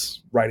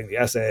as writing the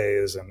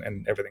essays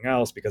and everything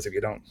else, because if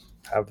you don't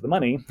have the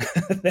money,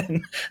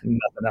 then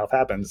nothing else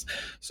happens.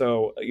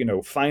 So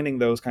finding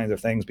those kinds of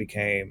things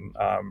became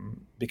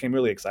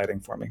really exciting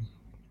for me.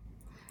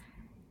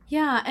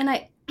 Yeah, and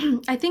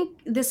I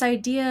think this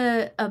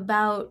idea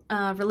about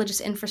religious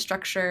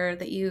infrastructure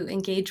that you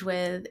engage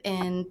with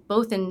in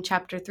both in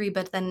chapter 3,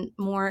 but then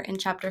more in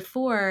chapter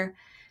 4,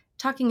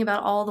 talking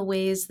about all the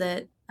ways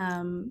that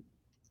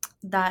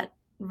that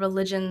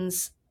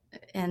religions,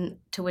 and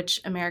to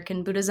which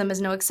American Buddhism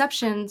is no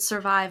exception,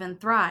 survive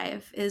and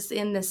thrive, is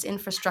in this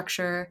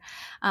infrastructure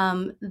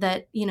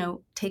that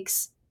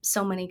takes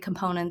so many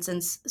components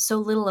and so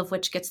little of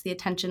which gets the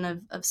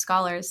attention of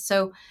scholars.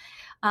 So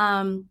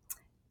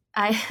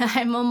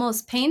I'm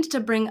almost pained to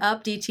bring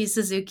up D.T.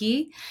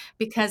 Suzuki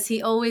because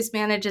he always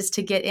manages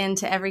to get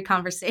into every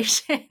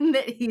conversation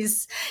that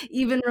he's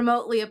even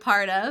remotely a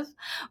part of.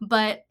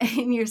 But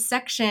in your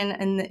section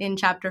in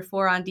chapter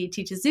 4 on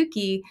D.T.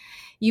 Suzuki,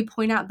 you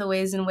point out the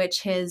ways in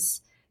which his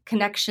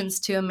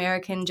connections to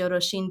American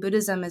Jodoshin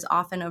Buddhism is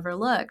often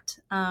overlooked.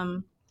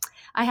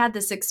 I had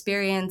this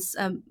experience,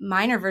 a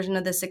minor version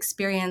of this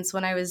experience,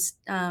 when I was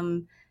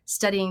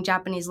studying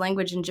Japanese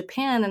language in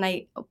Japan,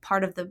 and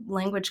part of the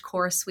language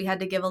course, we had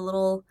to give a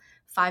little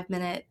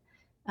 5-minute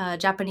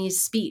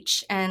Japanese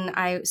speech, and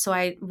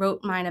I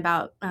wrote mine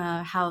about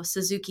how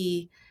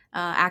Suzuki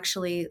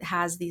actually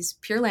has these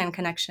Pure Land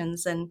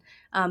connections, and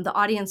the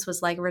audience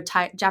was like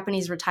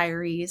Japanese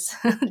retirees.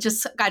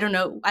 Just I don't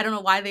know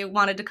why they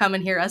wanted to come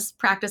and hear us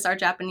practice our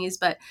Japanese,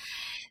 but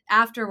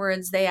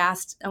afterwards they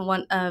asked,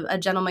 a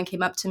gentleman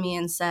came up to me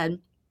and said,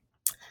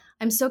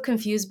 I'm so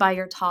confused by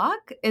your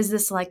talk. Is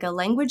this like a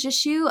language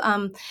issue?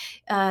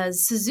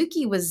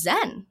 Suzuki was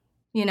Zen,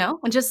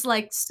 and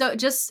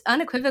just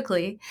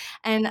unequivocally.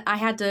 And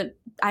I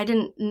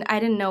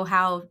didn't know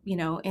how,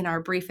 in our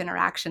brief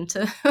interaction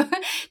to,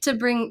 to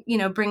bring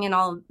in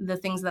all the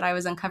things that I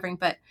was uncovering.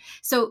 But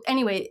so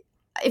anyway,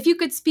 if you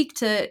could speak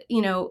to,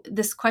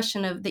 this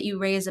question that you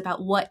raise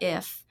about what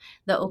if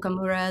the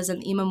Okamuras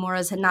and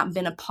Imamuras had not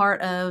been a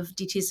part of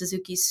D.T.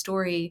 Suzuki's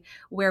story,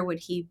 where would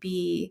he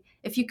be?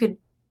 If you could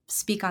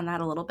speak on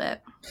that a little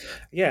bit.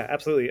 Yeah,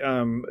 absolutely.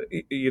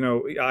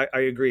 I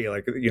agree.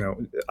 Like,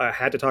 I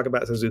had to talk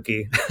about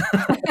Suzuki.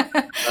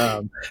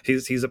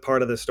 He's a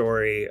part of the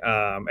story,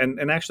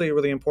 and actually a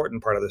really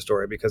important part of the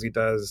story, because he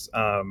does.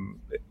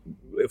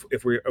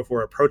 If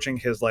we're approaching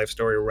his life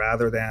story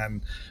rather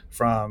than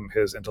from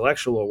his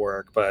intellectual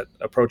work, but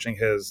approaching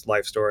his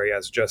life story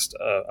as just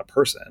a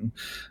person,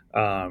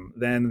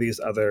 then these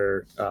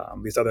other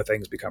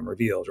things become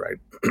revealed, right?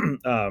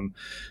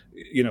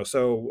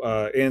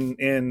 So in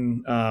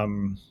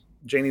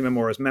Jane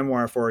Imamura's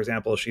memoir, for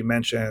example, she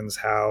mentions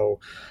how,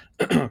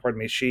 pardon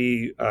me,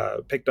 she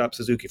picked up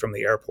Suzuki from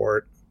the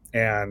airport,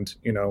 and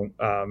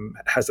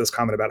has this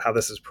comment about how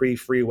this is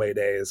pre-freeway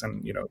days,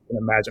 and you can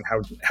imagine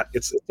how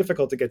it's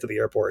difficult to get to the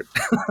airport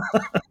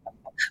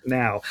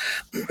now.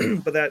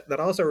 But that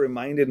also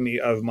reminded me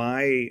of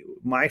my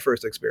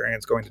first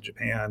experience going to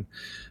Japan,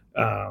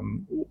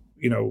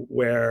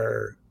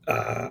 where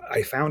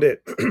I found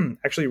it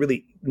actually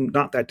really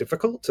not that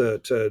difficult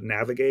to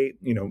navigate,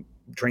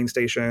 train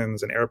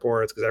stations and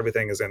airports, because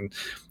everything is in,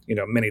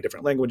 many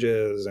different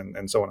languages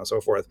and so on and so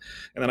forth.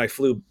 And then I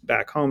flew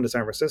back home to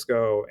San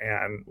Francisco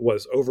and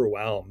was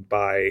overwhelmed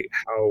by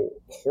how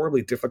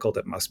horribly difficult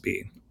it must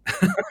be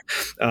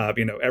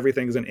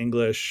Everything's in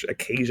English.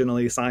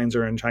 Occasionally signs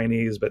are in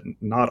Chinese, but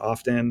not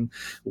often.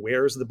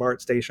 Where's the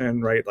BART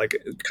station, right? Like,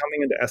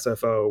 coming into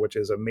SFO, which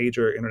is a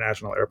major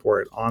international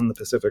airport on the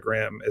Pacific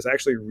Rim, is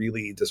actually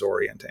really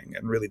disorienting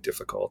and really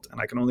difficult. And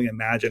I can only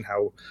imagine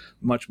how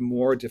much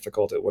more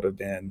difficult it would have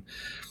been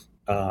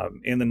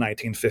in the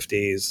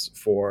 1950s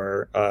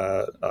for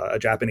a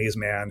Japanese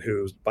man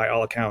who, by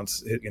all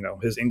accounts,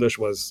 his English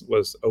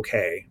was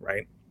okay,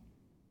 right?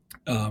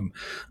 And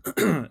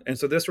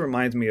so this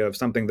reminds me of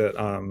something that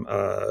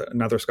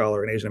another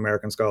scholar, an Asian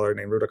American scholar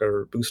named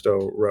Rutger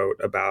Busto, wrote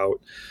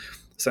about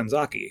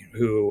Senzaki,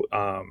 who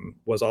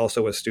was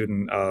also a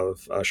student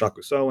of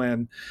Shaku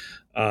Soen,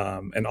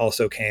 and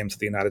also came to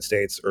the United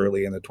States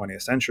early in the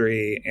 20th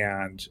century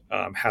and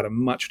had a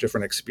much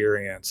different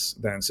experience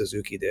than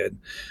Suzuki did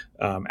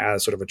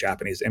as sort of a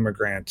Japanese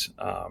immigrant,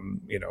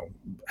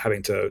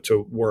 having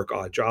to work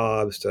odd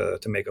jobs to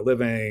make a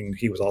living.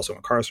 He was also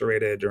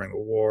incarcerated during the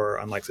war,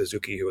 unlike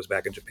Suzuki, who was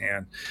back in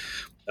Japan.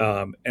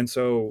 And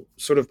so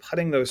sort of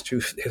putting those two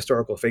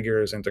historical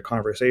figures into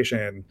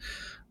conversation,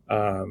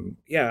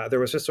 there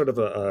was just sort of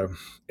a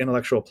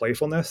intellectual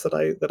playfulness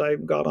that I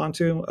got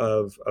onto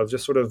of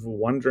just sort of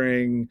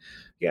wondering,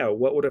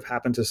 what would have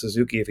happened to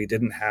Suzuki if he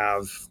didn't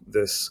have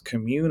this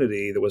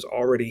community that was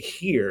already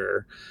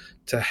here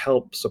to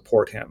help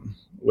support him,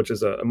 which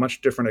is a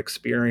much different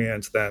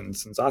experience than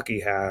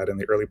Senzaki had in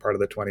the early part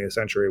of the 20th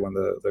century, when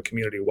the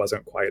community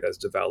wasn't quite as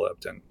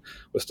developed and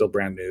was still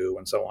brand new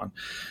and so on.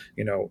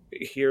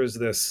 Here's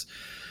this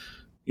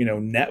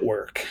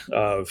network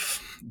of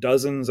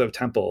dozens of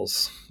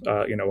temples,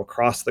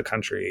 across the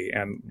country,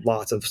 and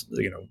lots of,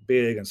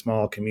 big and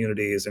small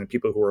communities, and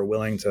people who are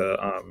willing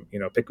to,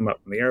 pick him up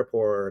from the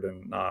airport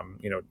and,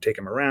 take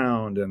him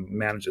around and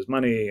manage his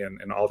money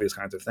and all these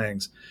kinds of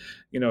things.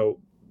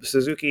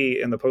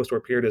 Suzuki in the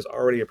post-war period is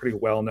already a pretty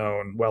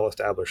well-known,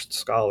 well-established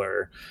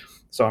scholar.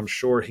 So I'm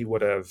sure he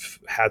would have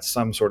had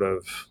some sort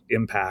of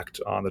impact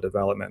on the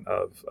development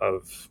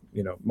of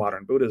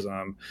modern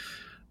Buddhism.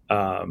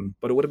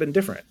 But it would have been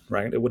different,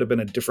 right? It would have been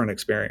a different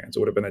experience. It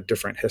would have been a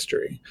different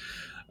history.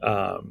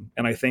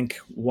 And I think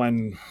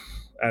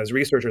as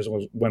researchers,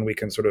 when we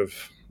can sort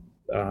of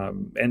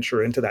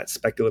enter into that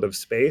speculative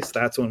space,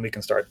 that's when we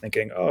can start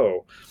thinking,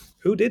 oh,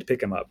 who did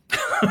pick him up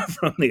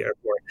from the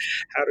airport?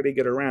 How did he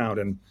get around?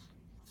 And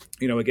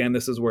again,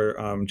 this is where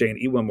Jane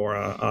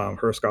Iwamura,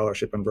 her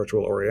scholarship in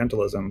virtual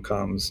Orientalism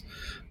comes.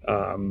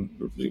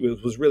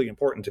 It was really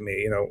important to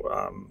me,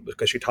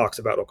 because she talks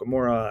about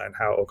Okamura and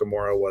how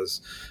Okamura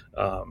was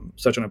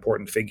such an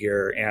important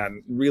figure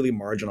and really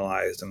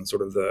marginalized in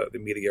sort of the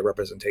media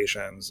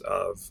representations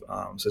of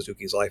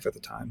Suzuki's life at the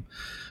time.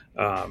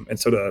 And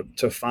so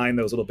to find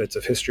those little bits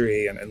of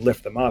history and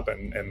lift them up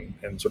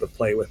and sort of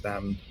play with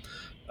them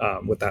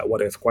with that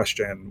what if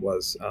question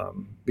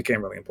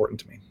became really important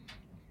to me.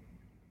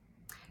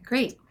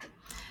 Great.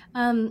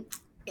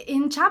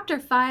 In chapter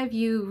 5,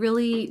 you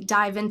really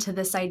dive into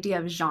this idea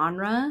of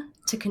genre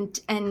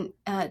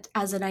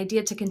as an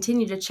idea to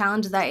continue to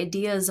challenge the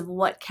ideas of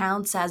what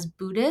counts as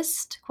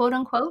Buddhist, quote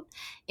unquote,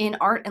 in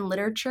art and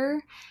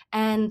literature,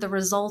 and the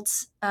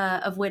results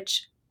of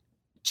which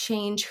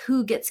change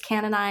who gets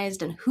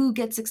canonized and who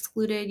gets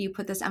excluded. You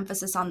put this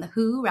emphasis on the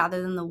who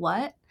rather than the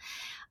what.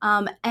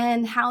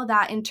 And how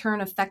that in turn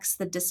affects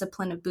the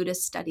discipline of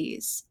Buddhist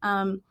studies.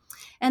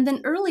 And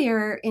then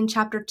earlier in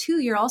chapter 2,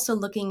 you're also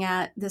looking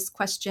at this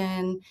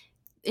question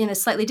in a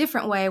slightly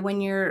different way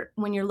when you're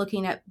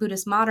looking at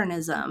Buddhist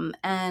modernism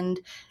and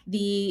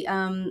the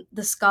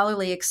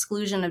scholarly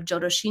exclusion of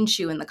Jodo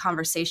Shinshu in the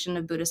conversation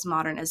of Buddhist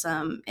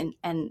modernism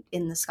and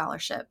in the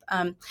scholarship.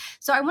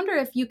 So I wonder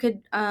if you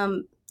could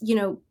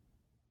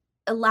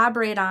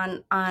elaborate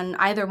on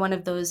either one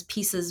of those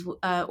pieces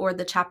or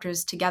the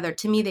chapters together.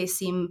 To me, they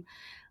seem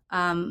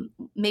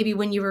maybe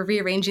when you were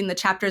rearranging the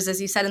chapters, as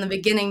you said in the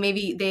beginning,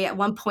 maybe they at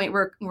one point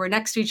were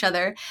next to each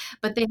other,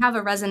 but they have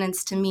a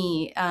resonance to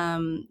me.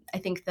 I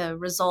think the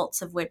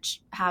results of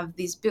which have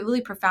these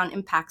really profound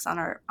impacts on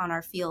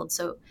our field.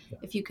 So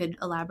if you could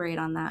elaborate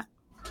on that.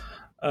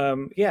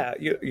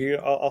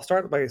 I'll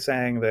start by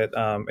saying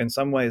that in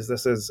some ways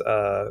this is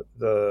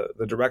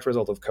the direct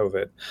result of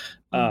COVID.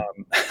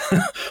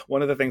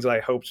 One of the things that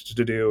I hoped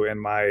to do in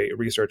my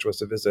research was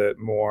to visit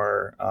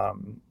more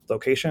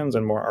locations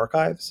and more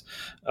archives,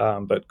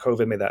 but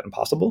COVID made that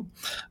impossible,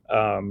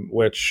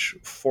 which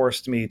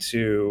forced me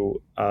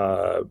to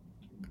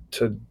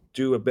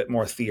do a bit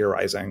more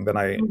theorizing than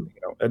I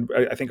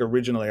think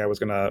originally I was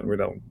going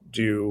to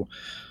do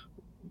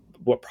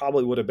what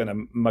probably would have been a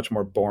much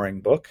more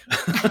boring book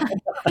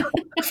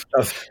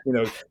of,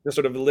 just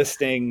sort of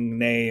listing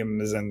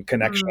names and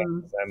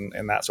connections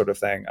and that sort of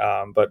thing.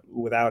 But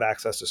without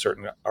access to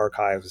certain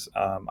archives,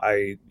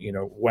 I,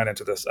 went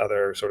into this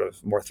other sort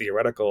of more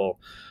theoretical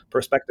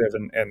perspective.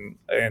 And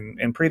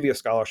in previous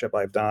scholarship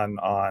I've done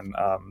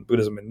on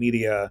Buddhism and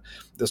media,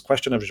 this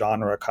question of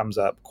genre comes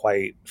up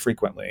quite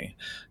frequently.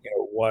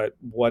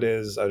 What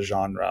is a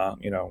genre,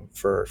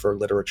 for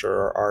literature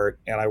or art?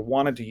 And I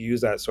wanted to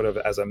use that sort of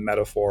as a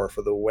metaphor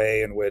for the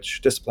way in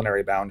which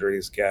disciplinary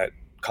boundaries get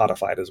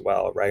codified as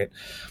well, right?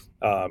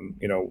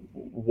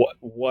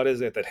 What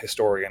is it that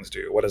historians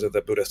do? What is it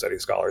that Buddhist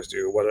studies scholars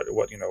do?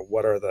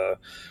 What are the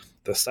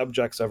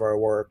subjects of our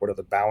work? What are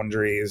the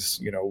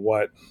boundaries?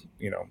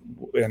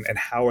 And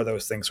how are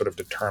those things sort of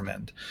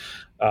determined?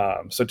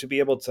 So to be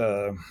able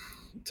to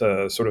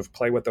sort of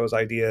play with those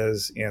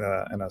ideas in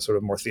a sort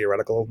of more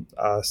theoretical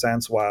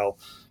sense, while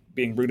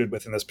being rooted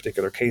within this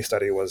particular case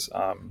study was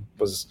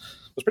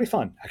pretty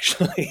fun,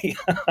 actually.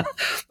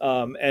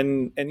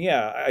 And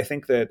yeah, I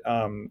think that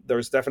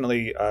there's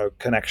definitely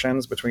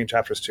connections between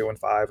chapters 2 and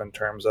 5 in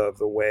terms of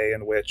the way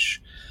in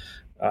which,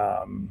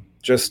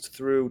 just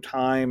through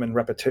time and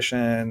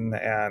repetition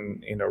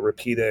and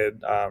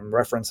repeated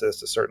references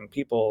to certain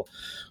people,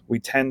 we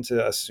tend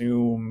to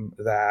assume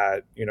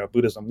that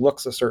Buddhism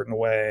looks a certain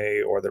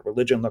way, or that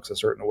religion looks a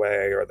certain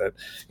way, or that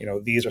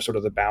these are sort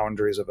of the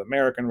boundaries of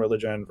American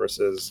religion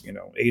versus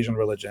Asian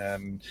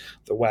religion,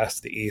 the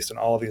West, the East, and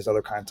all of these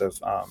other kinds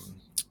of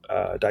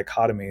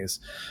dichotomies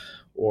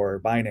or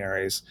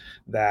binaries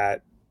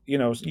that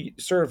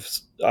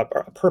serves a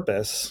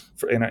purpose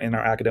in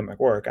our academic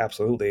work,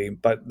 absolutely,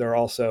 but they're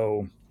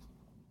also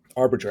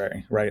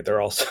arbitrary, right?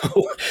 They're also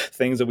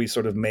things that we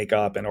sort of make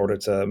up in order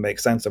to make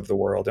sense of the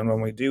world. And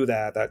when we do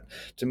that, that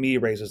to me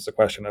raises the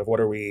question of what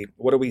are we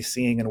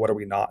seeing and what are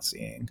we not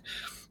seeing?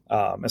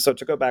 And so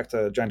to go back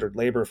to gendered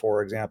labor,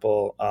 for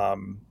example,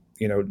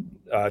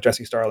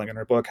 Jessie Starling in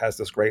her book has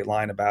this great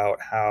line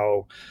about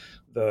how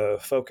the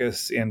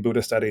focus in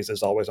Buddhist studies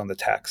is always on the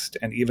text.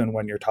 And even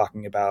when you're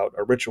talking about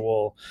a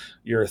ritual,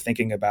 you're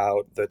thinking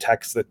about the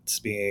text that's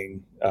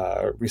being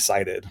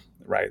recited,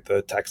 right?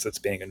 The text that's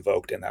being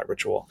invoked in that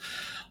ritual.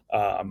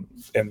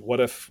 And what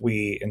if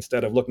we,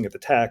 instead of looking at the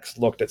text,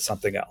 looked at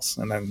something else?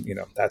 And then,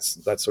 that's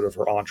sort of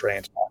her entree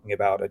into talking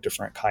about a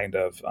different kind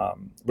of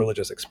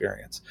religious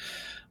experience,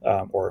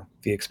 or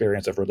the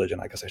experience of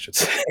religion, I guess I should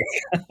say.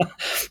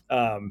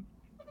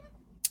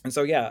 And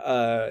so, yeah,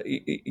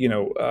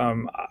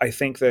 I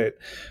think that,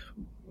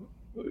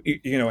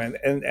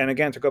 and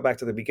again, to go back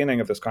to the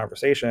beginning of this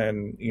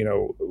conversation,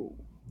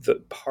 the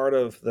part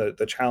of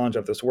the challenge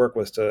of this work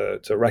was to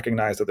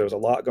recognize that there was a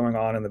lot going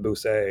on in the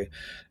Busei,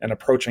 and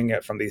approaching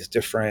it from these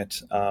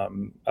different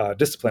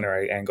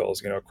disciplinary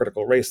angles,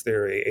 critical race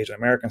theory, Asian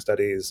American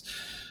studies,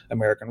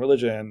 American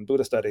religion,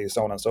 Buddhist studies,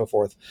 so on and so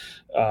forth.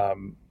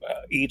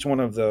 Each one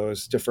of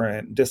those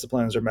different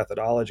disciplines or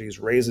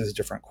methodologies raises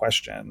different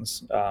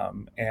questions,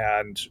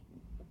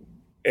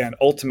 and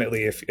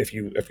ultimately, if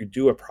you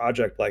do a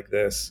project like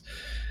this,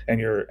 and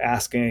you're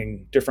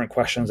asking different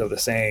questions of the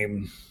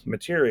same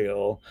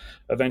material,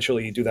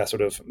 eventually you do that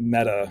sort of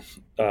meta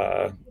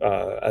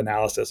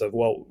analysis of,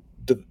 well,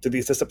 do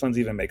these disciplines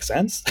even make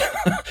sense?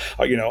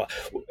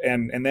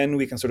 And then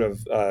we can sort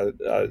of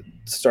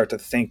start to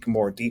think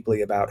more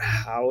deeply about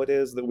how it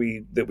is that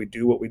we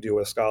do what we do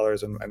as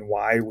scholars, and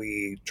why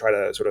we try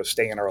to sort of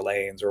stay in our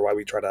lanes, or why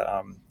we try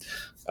to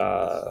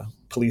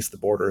police the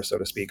border, so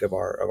to speak, of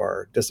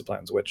our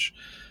disciplines. Which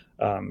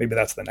maybe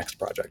that's the next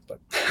project, but.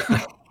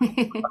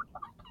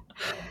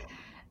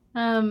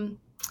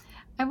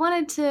 I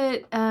wanted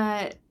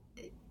to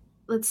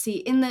let's see.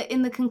 In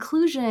the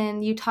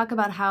conclusion, you talk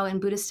about how in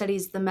Buddhist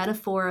studies the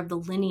metaphor of the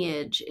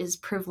lineage is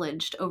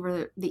privileged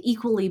over the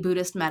equally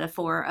Buddhist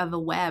metaphor of a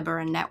web or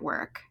a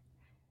network.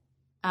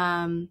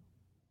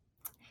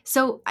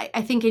 So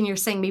I think in your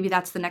saying maybe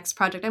that's the next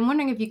project, I'm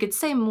wondering if you could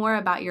say more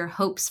about your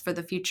hopes for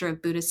the future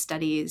of Buddhist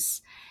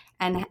studies,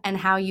 and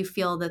how you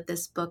feel that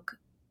this book,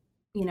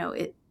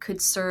 it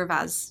could serve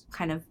as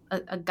kind of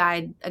a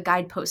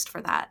guidepost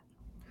for that.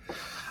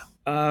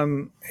 I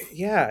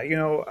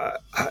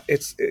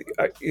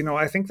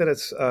think that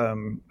it's,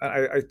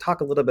 I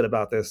talk a little bit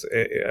about this,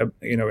 in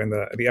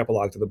the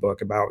epilogue to the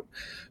book, about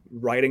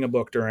writing a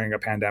book during a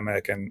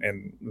pandemic,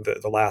 and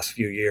the last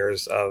few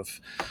years of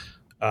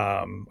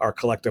our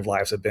collective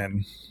lives have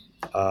been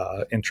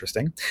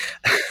interesting,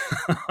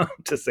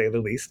 to say the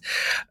least.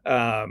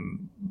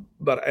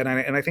 But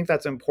I think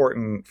that's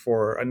important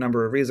for a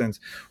number of reasons.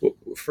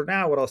 For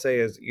now, what I'll say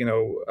is,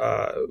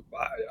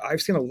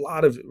 I've seen a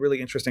lot of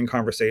really interesting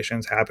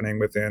conversations happening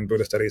within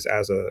Buddhist studies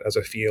as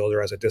a field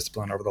or as a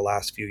discipline over the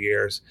last few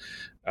years.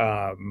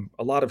 A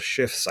lot of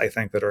shifts, I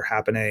think, that are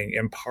happening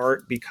in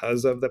part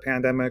because of the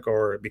pandemic,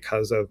 or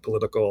because of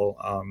political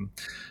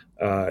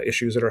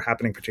issues that are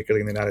happening,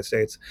 particularly in the United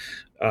States.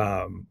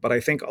 But I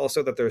think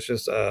also that there's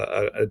just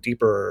a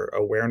deeper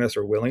awareness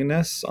or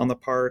willingness on the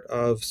part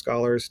of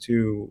scholars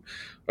to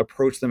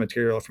approach the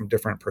material from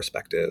different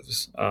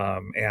perspectives,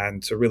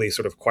 and to really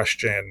sort of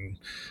question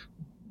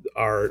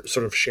our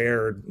sort of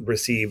shared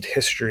received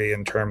history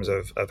in terms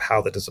of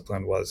how the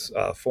discipline was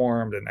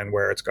formed, and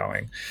where it's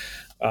going.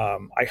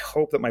 I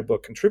hope that my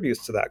book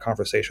contributes to that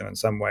conversation in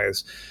some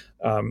ways.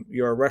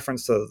 Your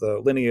reference to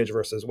the lineage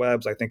versus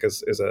webs, I think,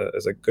 is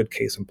a good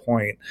case in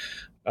point.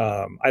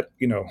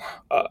 To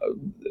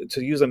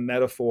use a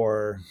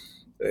metaphor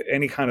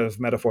any kind of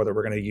metaphor that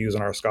we're going to use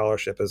in our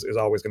scholarship is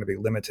always going to be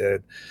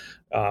limited.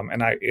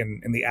 And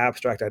in the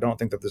abstract, I don't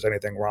think that there's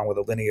anything wrong with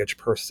a lineage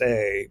per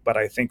se, but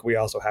I think we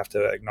also have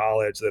to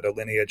acknowledge that a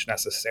lineage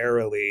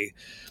necessarily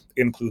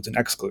includes and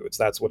excludes.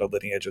 That's what a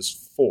lineage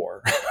is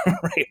for,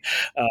 right?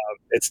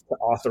 It's to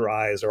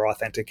authorize or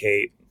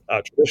authenticate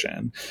a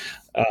tradition,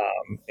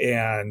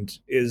 and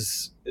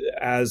is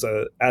as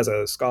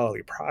a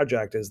scholarly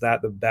project, is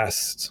that the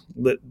best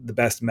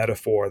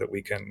metaphor that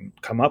we can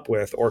come up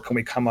with, or can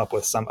we come up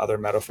with some other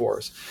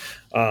metaphors?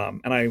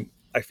 And I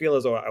feel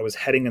as though I was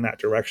heading in that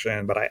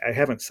direction, but I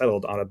haven't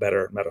settled on a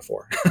better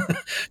metaphor.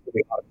 To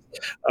be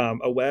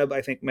honest. A web,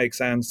 I think, makes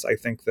sense. I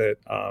think that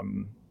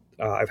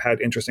I've had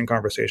interesting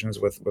conversations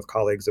with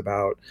colleagues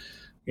about,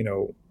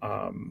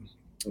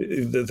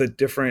 the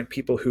different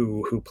people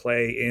who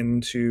play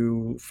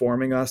into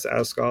forming us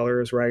as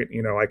scholars, right?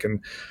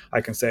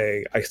 I can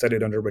say I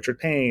studied under Richard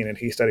Payne and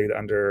he studied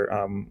under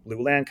Lou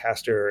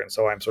Lancaster, and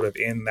so I'm sort of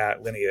in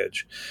that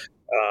lineage.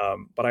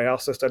 But I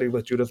also studied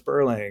with Judith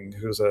Burling,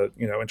 who's a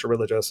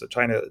interreligious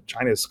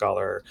Chinese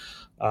scholar.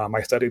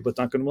 I studied with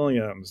Duncan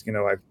Williams.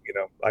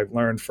 I've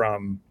learned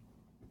from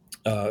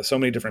so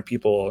many different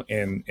people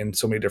in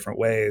so many different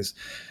ways,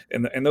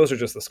 and those are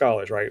just the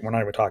scholars, right? We're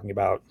not even talking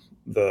about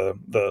the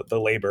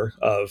labor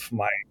of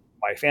my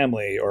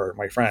family or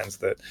my friends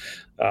that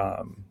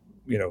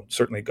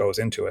certainly goes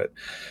into it.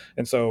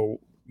 And so,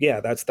 yeah,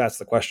 that's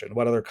the question.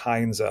 What other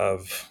kinds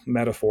of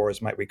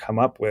metaphors might we come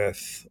up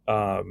with,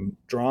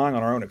 drawing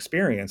on our own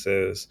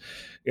experiences,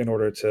 in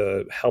order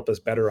to help us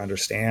better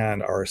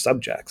understand our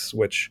subjects,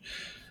 which,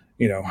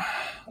 to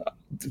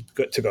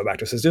go back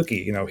to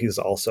Suzuki, he's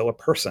also a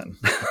person.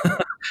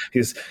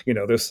 He's,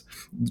 this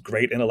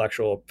great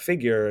intellectual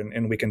figure,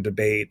 and we can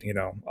debate,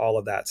 all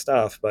of that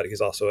stuff, but he's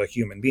also a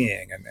human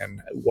being.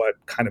 And what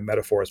kind of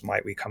metaphors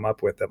might we come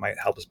up with that might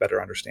help us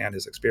better understand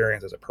his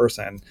experience as a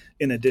person,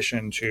 in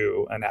addition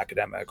to an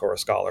academic or a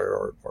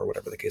scholar or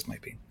whatever the case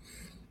might be.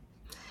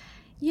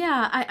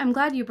 Yeah, I'm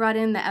glad you brought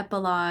in the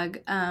epilogue.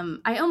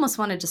 I almost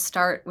wanted to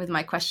start with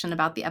my question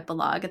about the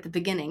epilogue at the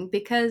beginning,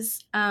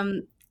 because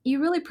you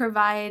really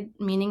provide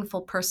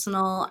meaningful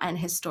personal and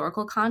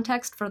historical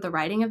context for the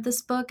writing of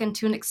this book. And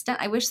to an extent,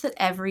 I wish that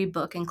every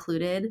book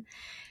included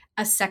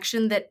a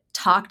section that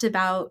talked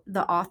about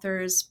the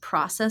author's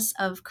process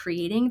of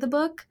creating the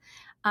book,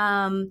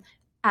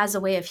 as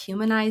a way of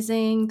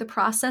humanizing the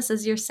process,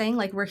 as you're saying,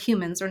 like we're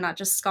humans, we're not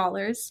just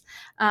scholars.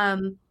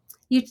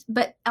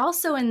 But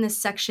also in this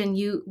section,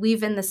 you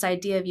weave in this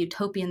idea of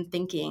utopian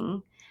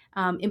thinking,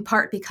 in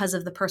part because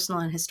of the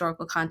personal and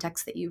historical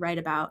context that you write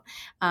about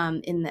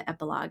in the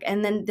epilogue.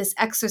 And then this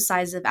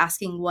exercise of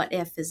asking what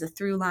if is a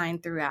through line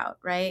throughout,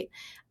 right?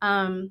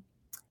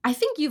 I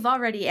think you've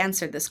already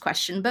answered this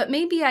question, but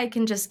maybe I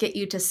can just get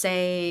you to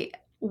say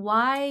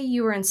why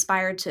you were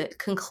inspired to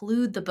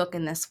conclude the book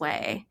in this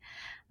way.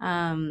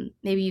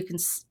 Maybe you can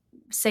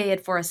say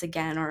it for us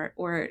again,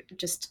 or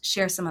just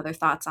share some other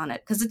thoughts on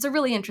it, because it's a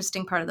really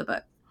interesting part of the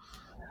book.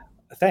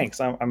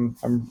 Thanks. I'm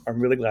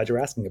really glad you're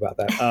asking about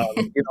that.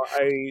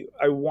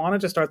 I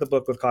wanted to start the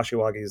book with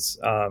Kashiwagi's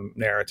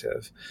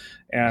narrative,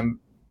 and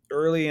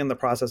early in the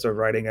process of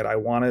writing it, I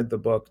wanted the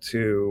book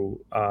to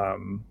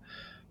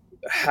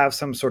have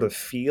some sort of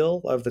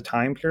feel of the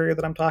time period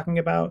that I'm talking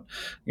about.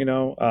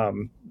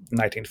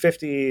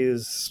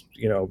 1950s.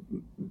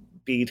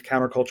 Beat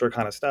counterculture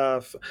kind of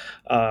stuff,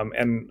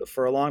 and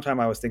for a long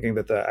time I was thinking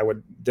that I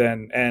would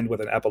then end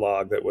with an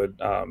epilogue that would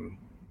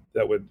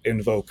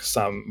invoke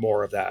some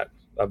more of that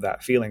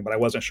feeling, but I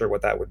wasn't sure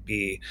what that would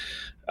be.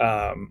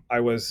 I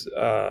was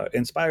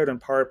inspired in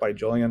part by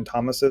Julian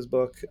Thomas's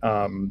book,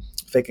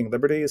 Faking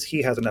Liberties.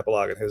 He has an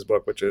epilogue in his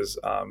book, which is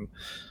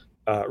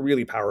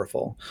really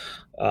powerful,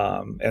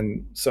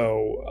 and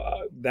so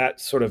that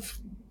sort of,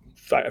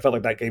 I felt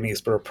like that gave me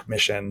sort of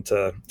permission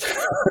to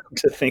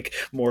to think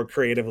more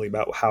creatively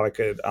about how I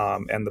could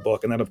end the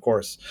book. And then, of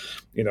course,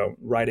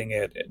 writing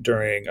it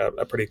during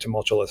a pretty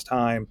tumultuous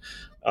time,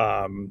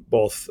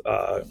 both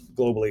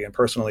globally and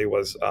personally,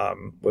 was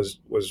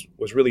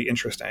really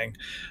interesting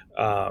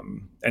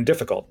and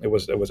difficult. It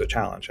was a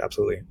challenge,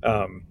 absolutely.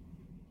 But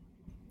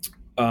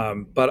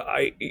then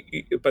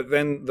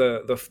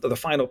the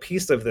final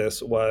piece of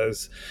this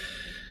was,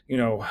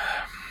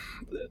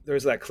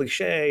 there's that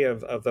cliche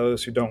of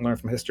those who don't learn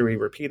from history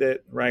repeat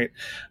it, right?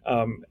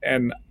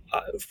 And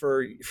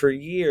for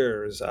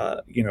years,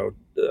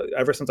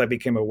 ever since I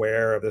became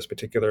aware of this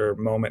particular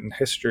moment in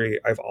history,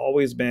 I've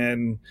always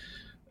been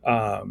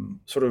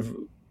sort of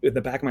in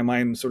the back of my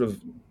mind, sort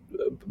of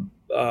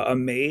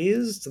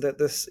amazed that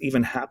this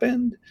even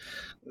happened.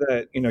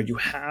 That you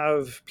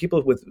have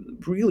people with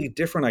really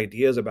different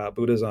ideas about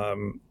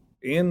Buddhism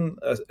in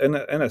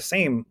a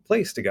same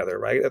place together,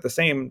 right, at the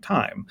same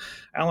time.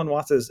 Alan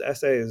Watts's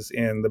essays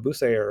in the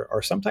Busse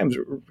are sometimes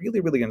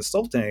really, really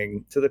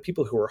insulting to the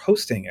people who are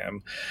hosting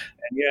him,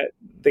 and yet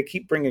they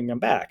keep bringing him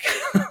back.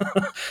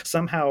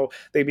 Somehow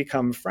they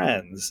become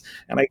friends,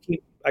 and I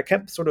I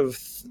kept sort of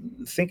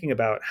thinking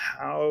about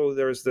how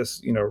there's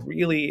this,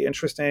 really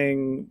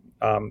interesting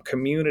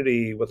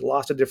community with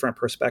lots of different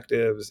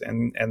perspectives,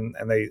 and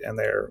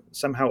they're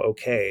somehow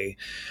okay,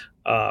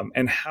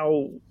 and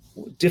how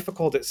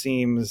difficult it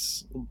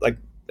seems like.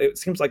 It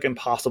seems like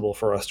impossible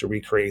for us to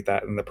recreate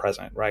that in the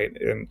present, right?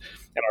 In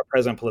our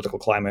present political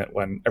climate,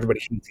 when everybody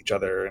hates each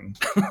other, and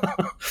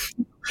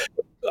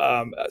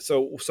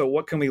so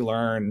what can we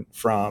learn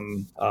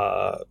from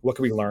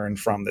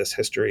this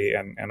history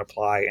and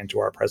apply into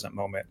our present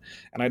moment?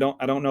 And I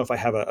don't know if I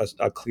have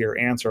a clear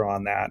answer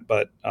on that,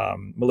 but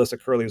Melissa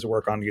Curley's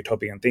work on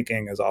utopian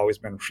thinking has always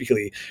been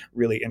really,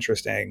 really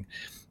interesting.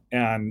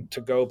 And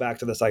to go back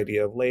to this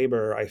idea of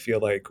labor, I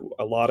feel like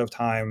a lot of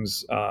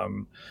times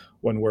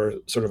when we're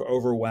sort of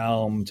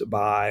overwhelmed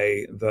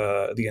by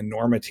the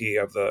enormity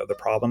of the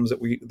problems that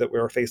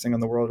we're facing in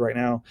the world right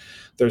now,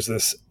 there's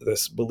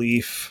this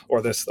belief,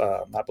 or this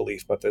not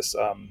belief, but this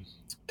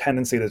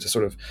tendency to just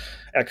sort of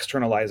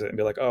externalize it and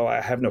be like, oh,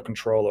 I have no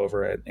control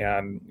over it,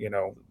 and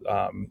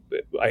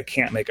I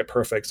can't make it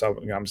perfect, so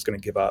I'm just going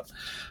to give up.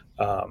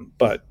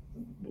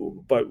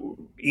 But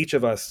each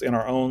of us in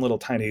our own little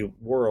tiny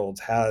worlds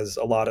has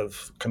a lot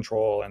of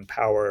control and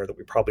power that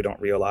we probably don't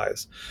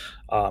realize.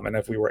 And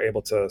if we were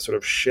able to sort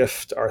of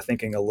shift our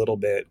thinking a little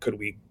bit, could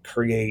we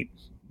create,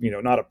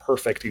 not a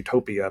perfect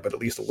utopia, but at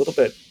least a little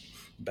bit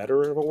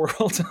better of a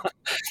world?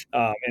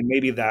 And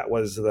maybe that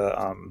was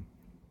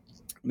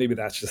maybe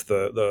that's just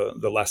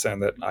the lesson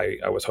that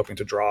I was hoping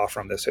to draw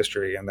from this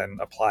history and then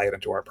apply it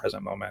into our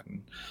present moment.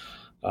 And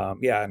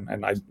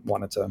and I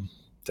wanted to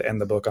end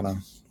the book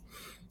on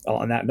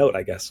that note,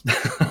 I guess.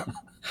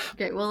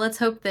 Great. Well, let's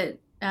hope that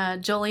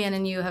Jolien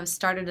and you have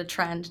started a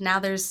trend. Now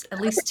there's at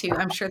least two.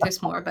 I'm sure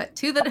there's more, but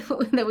two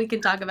that we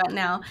can talk about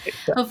now.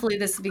 Hopefully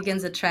this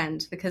begins a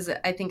trend, because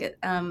I think it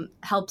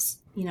helps,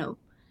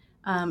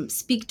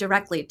 speak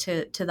directly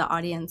to the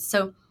audience.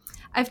 So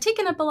I've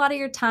taken up a lot of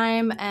your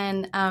time,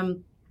 and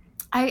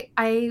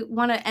I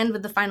want to end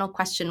with the final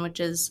question, which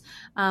is,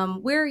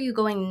 where are you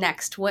going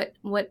next? What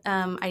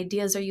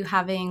ideas are you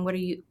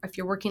having? If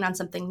you're working on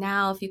something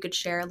now, if you could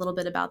share a little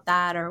bit about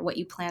that, or what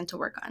you plan to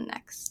work on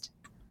next?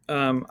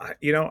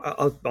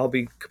 I'll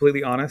be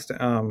completely honest.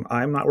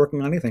 I'm not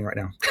working on anything right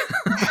now.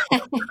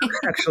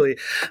 Actually,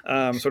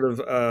 sort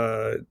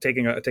of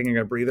taking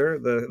a breather.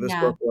 This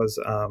book was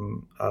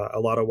a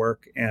lot of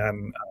work,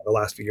 and the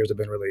last few years have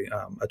been really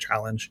a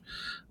challenge.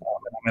 And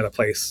I'm at a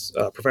place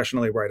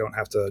professionally where I don't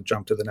have to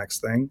jump to the next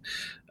thing.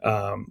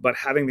 But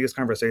having these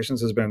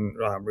conversations has been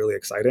really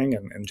exciting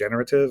and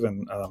generative,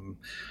 and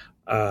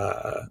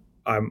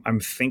I'm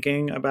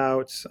thinking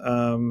about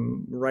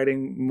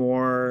writing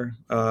more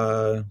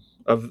of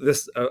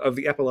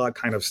the epilogue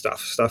kind of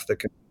stuff that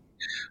can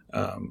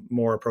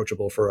more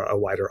approachable for a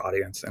wider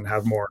audience and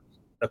have more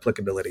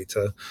applicability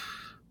to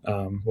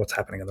what's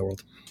happening in the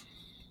world.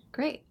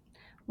 Great.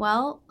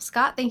 Well,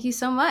 Scott, thank you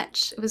so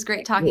much. It was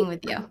great talking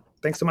with you.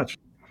 Thanks so much.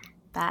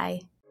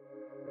 Bye.